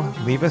so,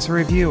 leave us a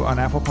review on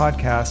Apple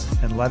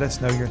Podcasts and let us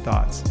know your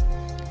thoughts.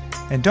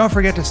 And don't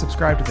forget to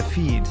subscribe to the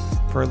feed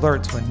for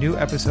alerts when new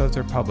episodes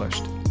are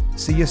published.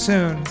 See you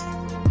soon.